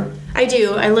news there? I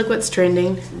do. I look what's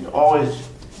trending. Always.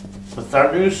 What's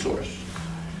our news source?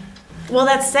 Well,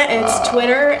 that's set. It's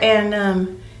Twitter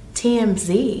and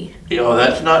TMZ. Yo,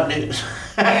 that's not news.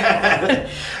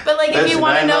 But, like, if you Listen,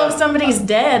 want I to know love- if somebody's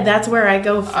dead, that's where I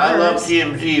go first. I love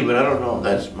TMZ, but I don't know if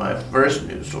that's my first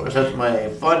news source. That's my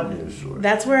fun news source.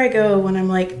 That's where I go when I'm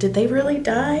like, did they really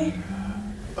die?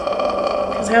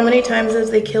 Because how many times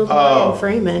have they killed Morgan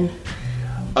Freeman?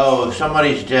 Oh, if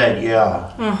somebody's dead,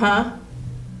 yeah. Uh-huh.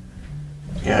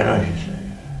 Yeah, I know what you're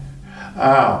saying.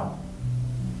 Ow.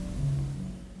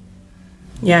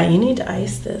 Yeah, you need to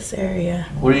ice this area.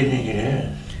 What do you think it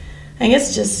is? I think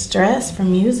it's just stress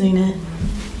from using it.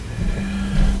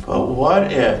 But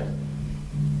what if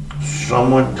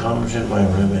someone comes in my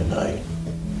room at night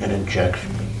and injects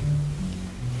me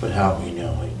without me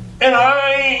knowing? And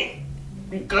I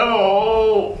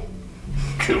go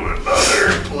to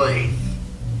another place.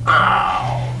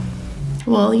 Ow.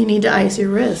 Well, you need to ice your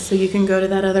wrist so you can go to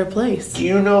that other place. Do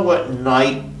you know what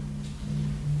night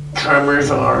tremors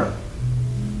are?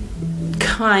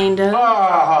 Kinda.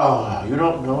 Oh, you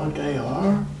don't know what they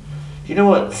are? Do you know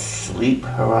what sleep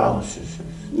paralysis is?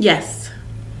 Yes.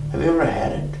 Have you ever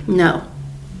had it? No.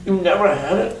 You've never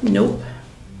had it? Nope.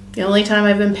 The only time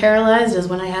I've been paralyzed is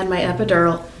when I had my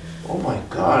epidural. Oh my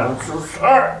God, I'm so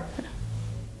sorry.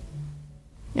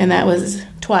 And that was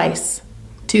twice.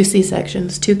 2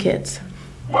 C-sections, 2 kids.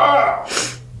 Wow.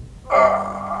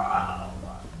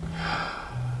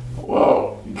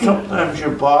 Well, sometimes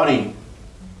your body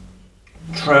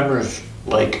tremors,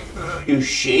 like you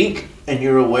shake and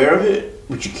you're aware of it,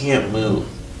 but you can't move.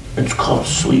 It's called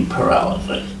sleep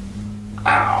paralysis.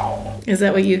 Ow. Is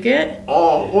that what you get?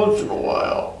 Oh, once in a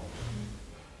while.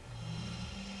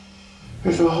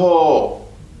 There's a whole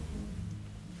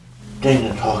thing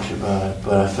that talks about it,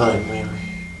 but I feel like maybe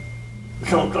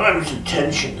sometimes the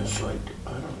tension is like,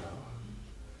 I don't know.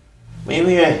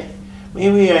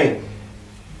 Maybe I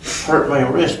hurt my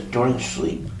wrist during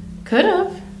sleep. Could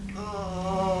have.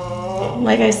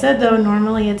 Like I said, though,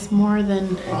 normally it's more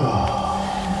than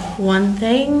one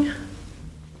thing.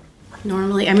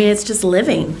 Normally, I mean, it's just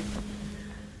living.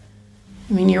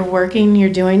 I mean, you're working, you're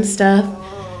doing stuff.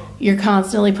 You're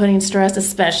constantly putting stress,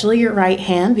 especially your right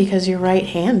hand, because you're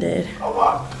right-handed. Oh,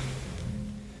 wow.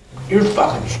 You're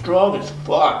fucking strong as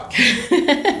fuck.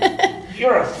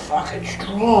 You're fucking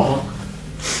strong.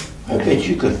 I bet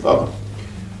you could fucking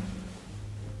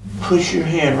push your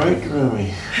hand right through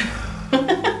me.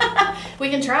 We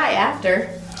can try after.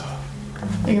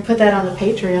 We can put that on the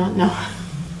Patreon. No.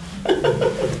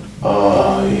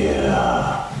 Oh,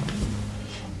 yeah.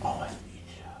 Oh, my feet.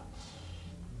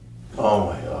 Oh,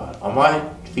 my God. Oh, my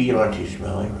feet aren't too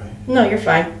smelly, right? No, you're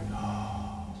fine.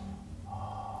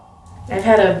 I've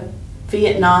had a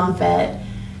Vietnam vet,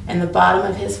 and the bottom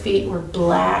of his feet were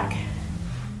black.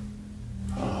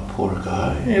 Oh, poor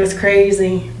guy. It was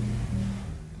crazy.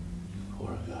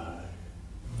 Poor guy.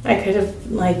 I could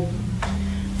have, like,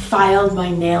 filed my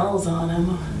nails on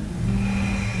him.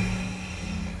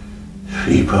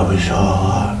 He probably saw a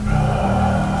lot.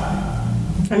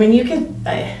 I mean, you can...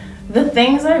 the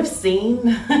things I've seen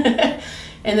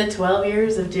in the 12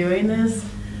 years of doing this,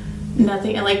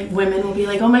 nothing... And, like, women will be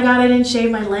like, oh, my God, I didn't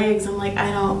shave my legs. I'm like,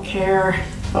 I don't care.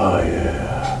 Oh,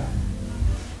 yeah.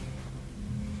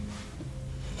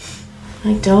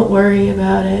 Like, don't worry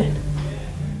about it.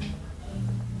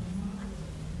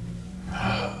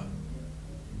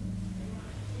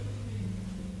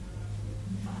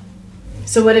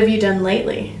 So what have you done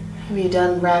lately? Have you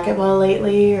done racquetball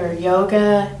lately or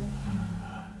yoga?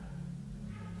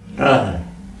 Nothing.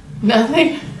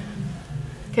 Nothing?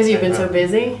 Because you've been so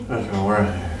busy? That's been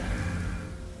working.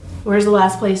 Where's the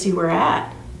last place you were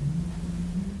at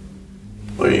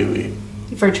What do you mean?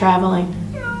 for traveling?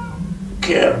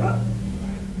 Canada.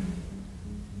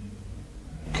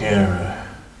 Canada.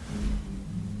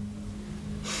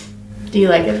 Do you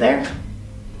like it there?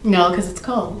 No, because it's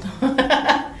cold.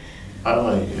 I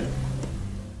like it.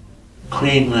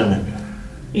 Clean lemon.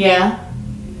 Yeah?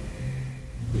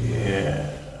 Yeah.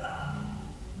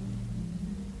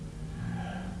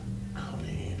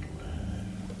 Clean lemon.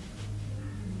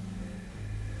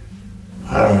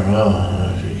 I don't know.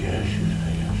 I guess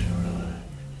really.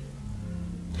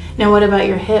 Now, what about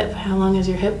your hip? How long has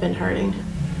your hip been hurting?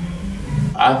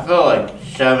 I feel like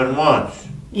 7 months.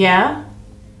 Yeah?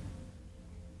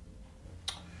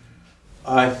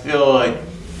 I feel like,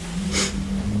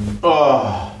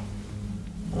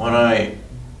 when I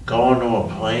go into a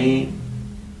plane,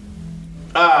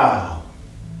 I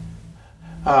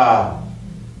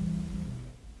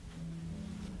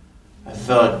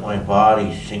feel like my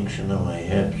body sinks into my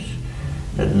hips,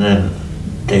 and then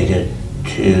they get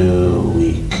too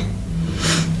weak.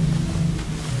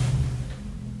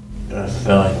 And I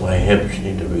feel like my hips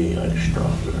need to be like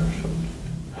stronger or something.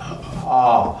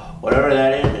 Whatever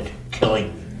that is, it's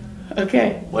killing me.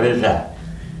 Okay. What is that?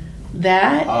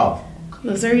 That? Oh,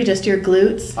 Those are just your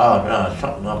glutes? oh no, it's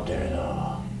something up there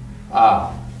though.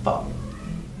 Fuck.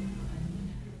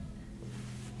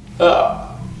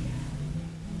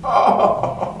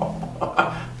 Ow.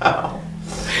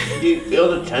 Do you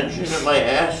feel the tension in my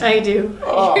ass? I do.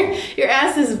 Oh. Your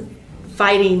ass is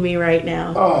fighting me right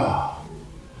now. Oh.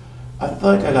 I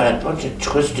feel like I got a bunch of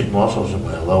twisted muscles in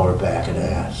my lower back and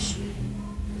ass.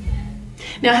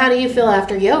 Now, how do you feel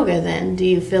after yoga then? Do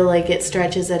you feel like it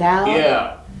stretches it out?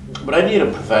 Yeah, but I need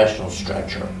a professional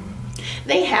stretcher.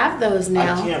 They have those I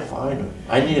now. can't find them.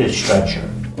 I need a stretcher.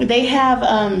 They have,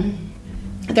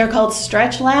 they're called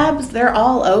Stretch Labs. They're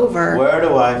all over. Where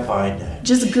do I find that?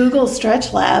 Just Google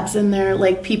Stretch Labs and they're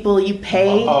like people you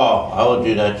pay. Oh, I will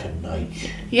do that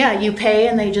tonight. Yeah, you pay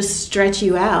and they just stretch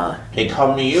you out. They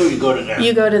come to you go to them.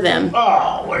 You go to them.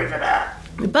 Oh, where's it at?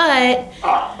 But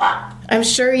Oh, fuck. I'm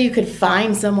sure you could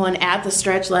find someone at the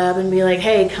Stretch Lab and be like,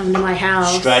 hey, come to my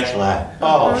house. Stretch lab.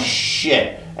 Oh,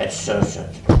 shit. That's so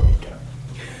sensitive right there.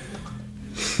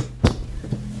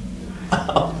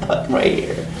 Oh, fuck, right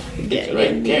here. It's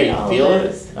right there. You feel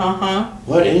it? Uh-huh.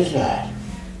 What is that?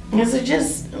 Is it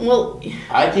just, well,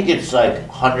 I think it's like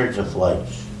hundreds of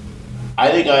flights.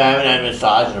 I think I haven't had a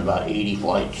massage in about 80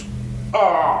 flights.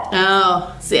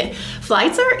 Oh, see,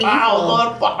 flights are evil.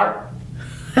 ow,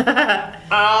 motherfucker.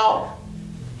 Ow.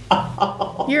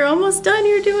 You're almost done.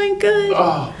 You're doing good.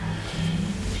 Oh,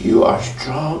 you are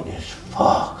strong as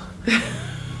fuck.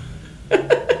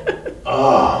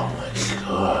 Oh my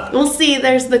god. Well, see,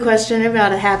 there's the question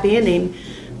about a happy ending.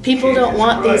 People don't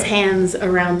want these Christ. hands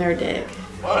around their dick.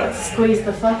 What? Squeeze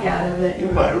the fuck out of You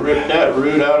it. might rip that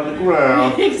root out of the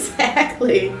ground.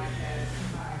 Exactly.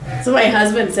 So my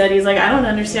husband said, he's like, I don't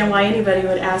understand why anybody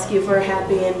would ask you for a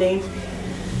happy ending.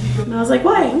 And I was like,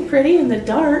 why? I'm pretty in the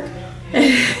dark.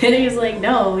 And he's like,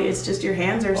 no, it's just your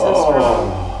hands are so strong.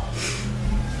 Oh.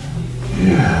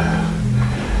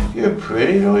 Yeah. You're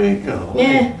pretty, no you don't.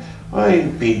 Yeah. Why are you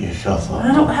beating yourself up?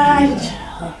 I don't hide.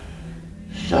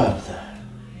 Stop that.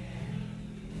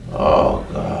 Oh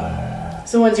god.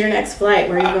 So when's your next flight?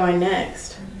 Where are you going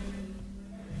next?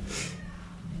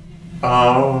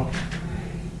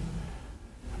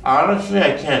 Honestly,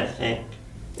 I can't think.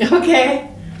 Okay.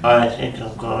 I think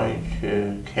I'm going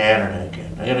to Canada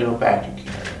again. I gotta go back to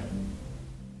Canada.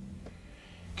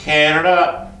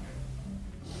 Canada,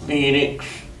 Phoenix,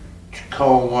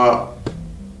 Tacoma,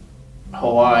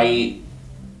 Hawaii,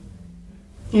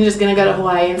 You're just gonna go to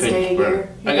Hawaii and stay a Pittsburgh.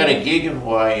 year? I got a gig in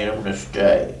Hawaii and I'm gonna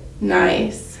stay.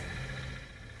 Nice.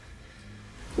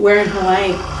 Where in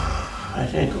Hawaii? I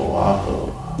think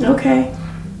Oahu. Okay.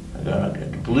 I gotta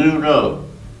get the Blue Note.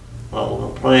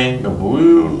 I'm playing the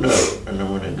Blue Note and I'm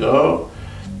gonna go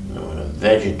and I'm gonna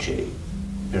vegetate.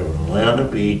 And I'm gonna lay on the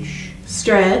beach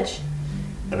Stretch.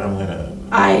 and I'm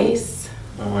Ice.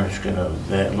 just gonna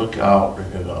look out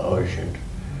into the ocean.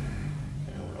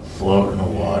 And I'm gonna float in the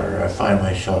water. I find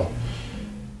myself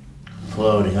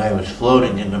floating. I was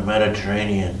floating in the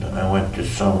Mediterranean. I went this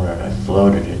summer and I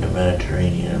floated in the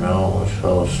Mediterranean and I almost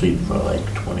fell asleep for like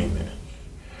 20 minutes.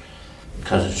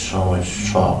 Because it's so much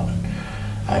salt.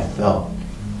 I felt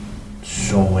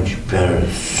so much better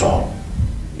than salt.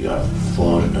 You gotta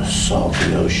float in the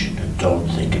salty ocean and don't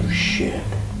think of shit.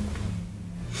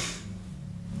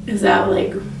 Is that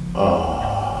like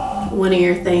one of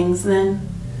your things then?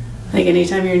 Like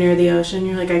anytime you're near the ocean,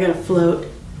 you're like, I gotta float.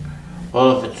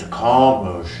 Well, if it's a calm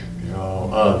ocean,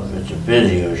 if it's a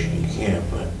busy ocean, you can't,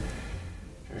 but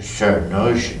there's certain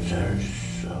oceans that are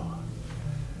just so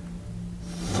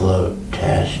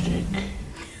float-tastic.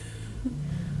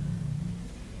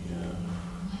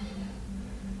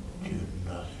 Do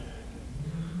nothing.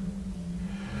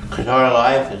 Because our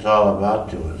life is all about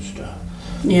doing stuff.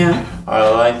 Yeah.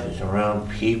 Our life is around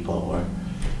people. We're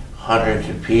hundreds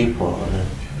of people, and then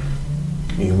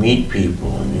you meet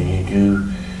people, and then you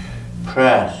do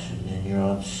press, and then you're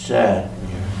on set, and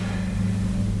you're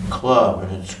club,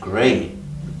 and it's great.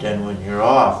 But then when you're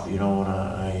off, you don't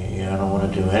wanna. I don't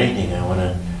want to do anything. I want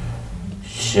to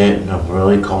sit in a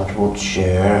really comfortable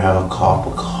chair, have a cup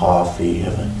of coffee,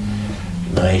 have a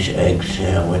nice egg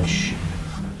sandwich,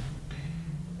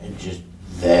 and just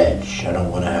veg. I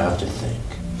don't want to have to think.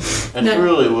 That's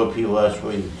really what people ask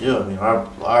what you do. I mean,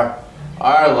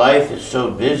 our life is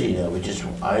so busy that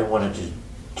I want to just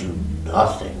do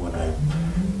nothing when I'm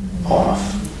off.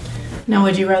 Now,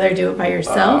 would you rather do it by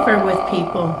yourself or with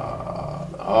people?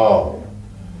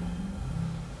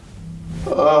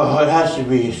 It has to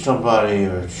be somebody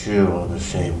or two on the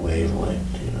same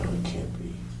wavelength. It can't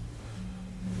be.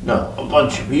 No, a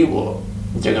bunch of people.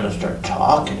 They're gonna start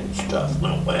talking and stuff.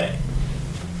 No way.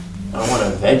 I want to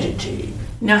vegetate.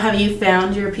 Now, have you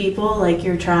found your people, like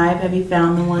your tribe? Have you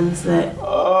found the ones that...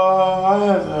 I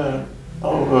have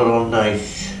a little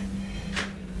nice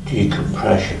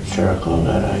decompression circle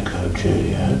that I go to,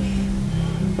 yes.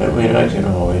 I mean, I can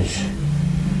always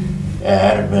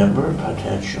add a member,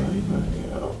 potentially, but,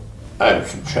 I'm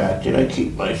subtracted. I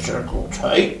keep my circle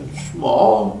tight and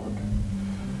small.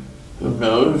 Who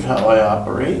knows how I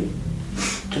operate?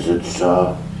 Because it's,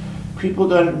 people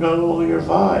gotta know your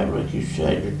vibe, like you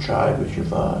said, your tribe is your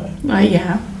vibe.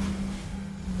 yeah.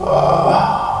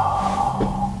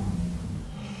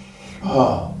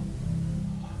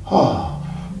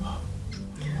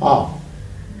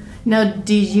 Now,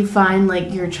 did you find,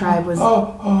 like, your tribe was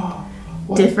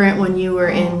different when you were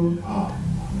in,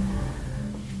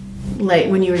 like,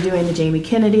 when you were doing the Jamie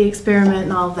Kennedy experiment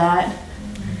and all that?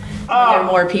 Were there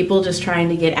more people just trying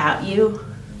to get at you?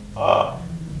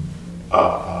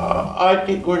 I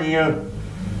think when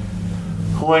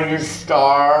your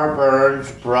star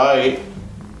burns bright,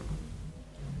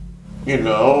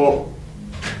 the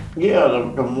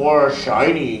more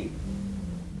shiny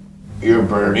you're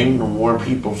burning, the more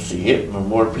people see it, and the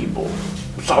more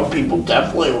some people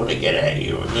definitely want to get at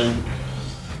you. And then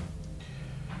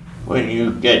when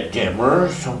you get dimmer,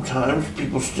 sometimes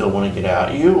people still want to get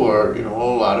at you, or, a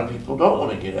lot of people don't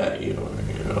want to get at you,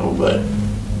 but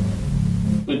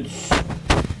it's,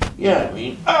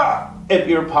 if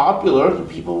you're popular, the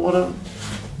people want to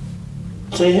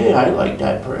say, hey, I like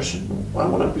that person. I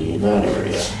want to be in that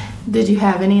area. Did you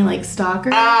have any, like,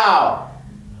 stalkers? Ow!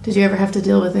 Did you ever have to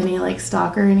deal with any, like,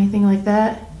 stalker or anything like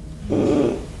that?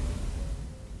 I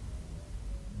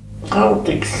don't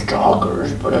think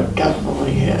stalkers, but I've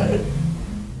definitely had,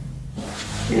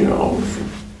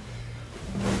 some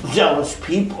jealous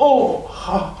people.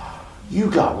 You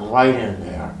got right in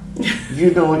there.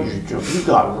 You know what you're doing. You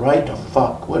got right the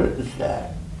fuck. What is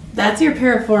that? That's your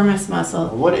piriformis muscle.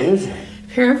 What is it?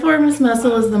 Piriformis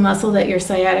muscle is the muscle that your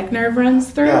sciatic nerve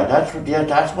runs through. Yeah,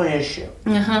 that's my issue.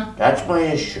 Uh-huh. That's my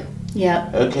issue. Yeah.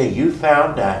 Okay, you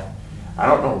found that. I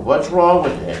don't know what's wrong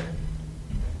with it,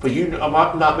 but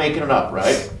I'm not making it up,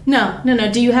 right? No.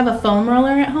 Do you have a foam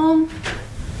roller at home?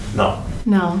 No.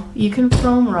 No. You can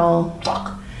foam roll.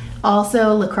 Fuck.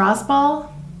 Also, lacrosse ball?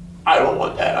 I don't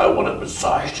want that. I want it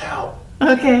massaged out.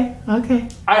 Okay.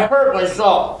 I hurt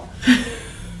myself.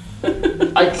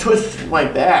 I twisted my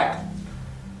back.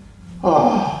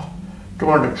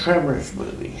 During the Tremors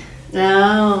movie.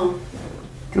 Oh.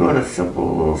 Doing a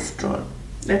simple little stunt.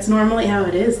 That's normally how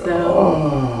it is,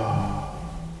 though.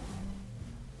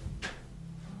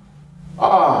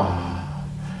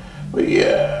 But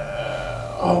yeah.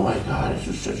 Oh my God, this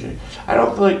is such a... I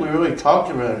don't feel like we really talked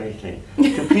about anything.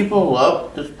 Do people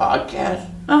love this podcast?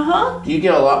 Uh-huh. Do you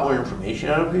get a lot more information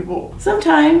out of people?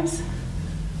 Sometimes.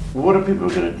 What are people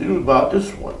going to do about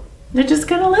this one? They're just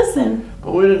gonna listen.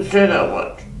 But we didn't say that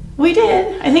much. We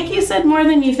did. I think you said more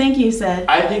than you think you said.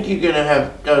 I think you're going to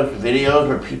have those videos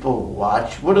where people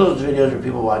watch... What are those videos where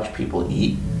people watch people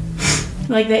eat?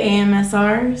 Like the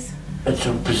AMSRs? It's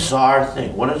a bizarre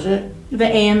thing. What is it? The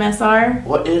AMSR?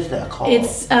 What is that called?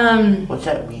 It's, What's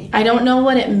that mean? I don't know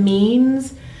what it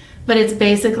means, but it's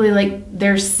basically like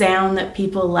their sound that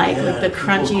people like the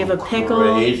crunchy of a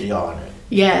pickle. Crazy on it.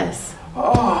 Yes.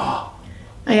 Oh.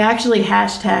 I actually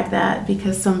hashtag that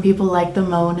because some people like the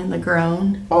moan and the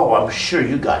groan. Oh, I'm sure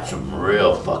you got some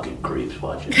real fucking creeps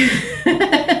watching.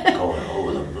 Going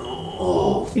over the moon.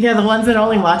 Oh, fuck. Yeah, the ones that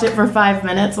only watch it for 5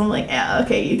 minutes. I'm like, yeah,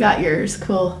 okay, you got yours.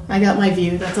 Cool. I got my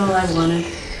view. That's all I wanted.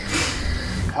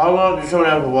 How long does someone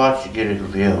have to watch to get a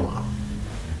view?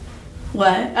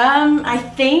 What? I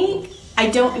think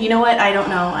I don't. You know what? I don't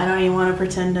know. I don't even want to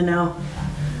pretend to know.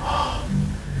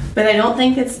 But I don't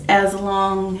think it's as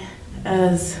long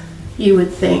as you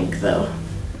would think, though.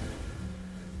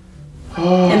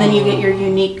 And then you get your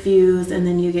unique views, and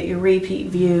then you get your repeat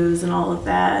views, and all of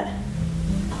that.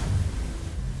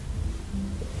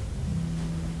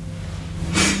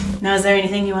 Now, is there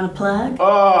anything you want to plug?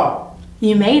 Oh,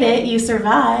 You made it. You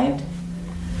survived.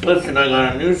 listen, I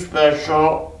got a new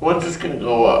special. When's this gonna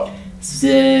go up?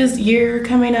 You're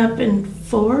coming up in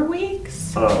 4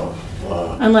 weeks? Oh,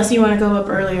 fuck. Unless you want to go up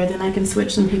earlier, then I can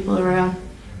switch some people around.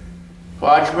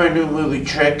 Watch my new movie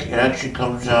Trick. It actually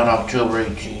comes out October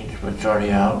 18th, but it's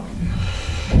already out.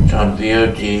 It's on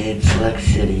VOD in select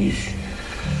cities.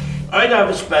 I have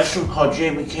a special called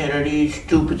Jamie Kennedy,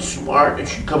 Stupid Smart. It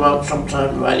should come out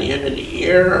sometime by the end of the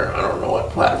year. I don't know what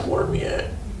platform yet.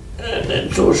 And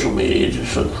then social media,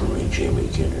 just look for me, Jamie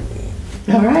Kennedy.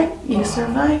 All right, you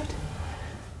survived.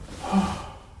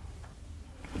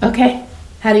 Okay,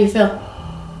 how do you feel?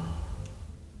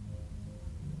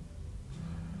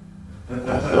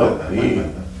 I felt beat.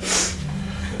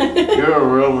 You're a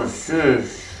real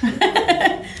masseuse.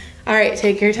 All right,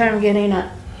 take your time getting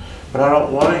up. But I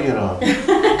don't want to get up.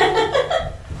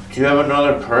 Do you have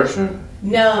another person?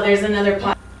 No, there's another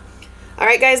pot. All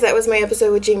right, guys, that was my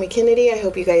episode with Jamie Kennedy. I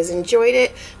hope you guys enjoyed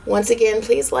it. Once again,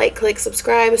 please like, click,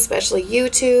 subscribe, especially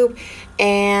YouTube,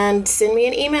 and send me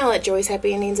an email at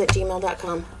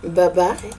joyshappyendings@gmail.com. Bye-bye.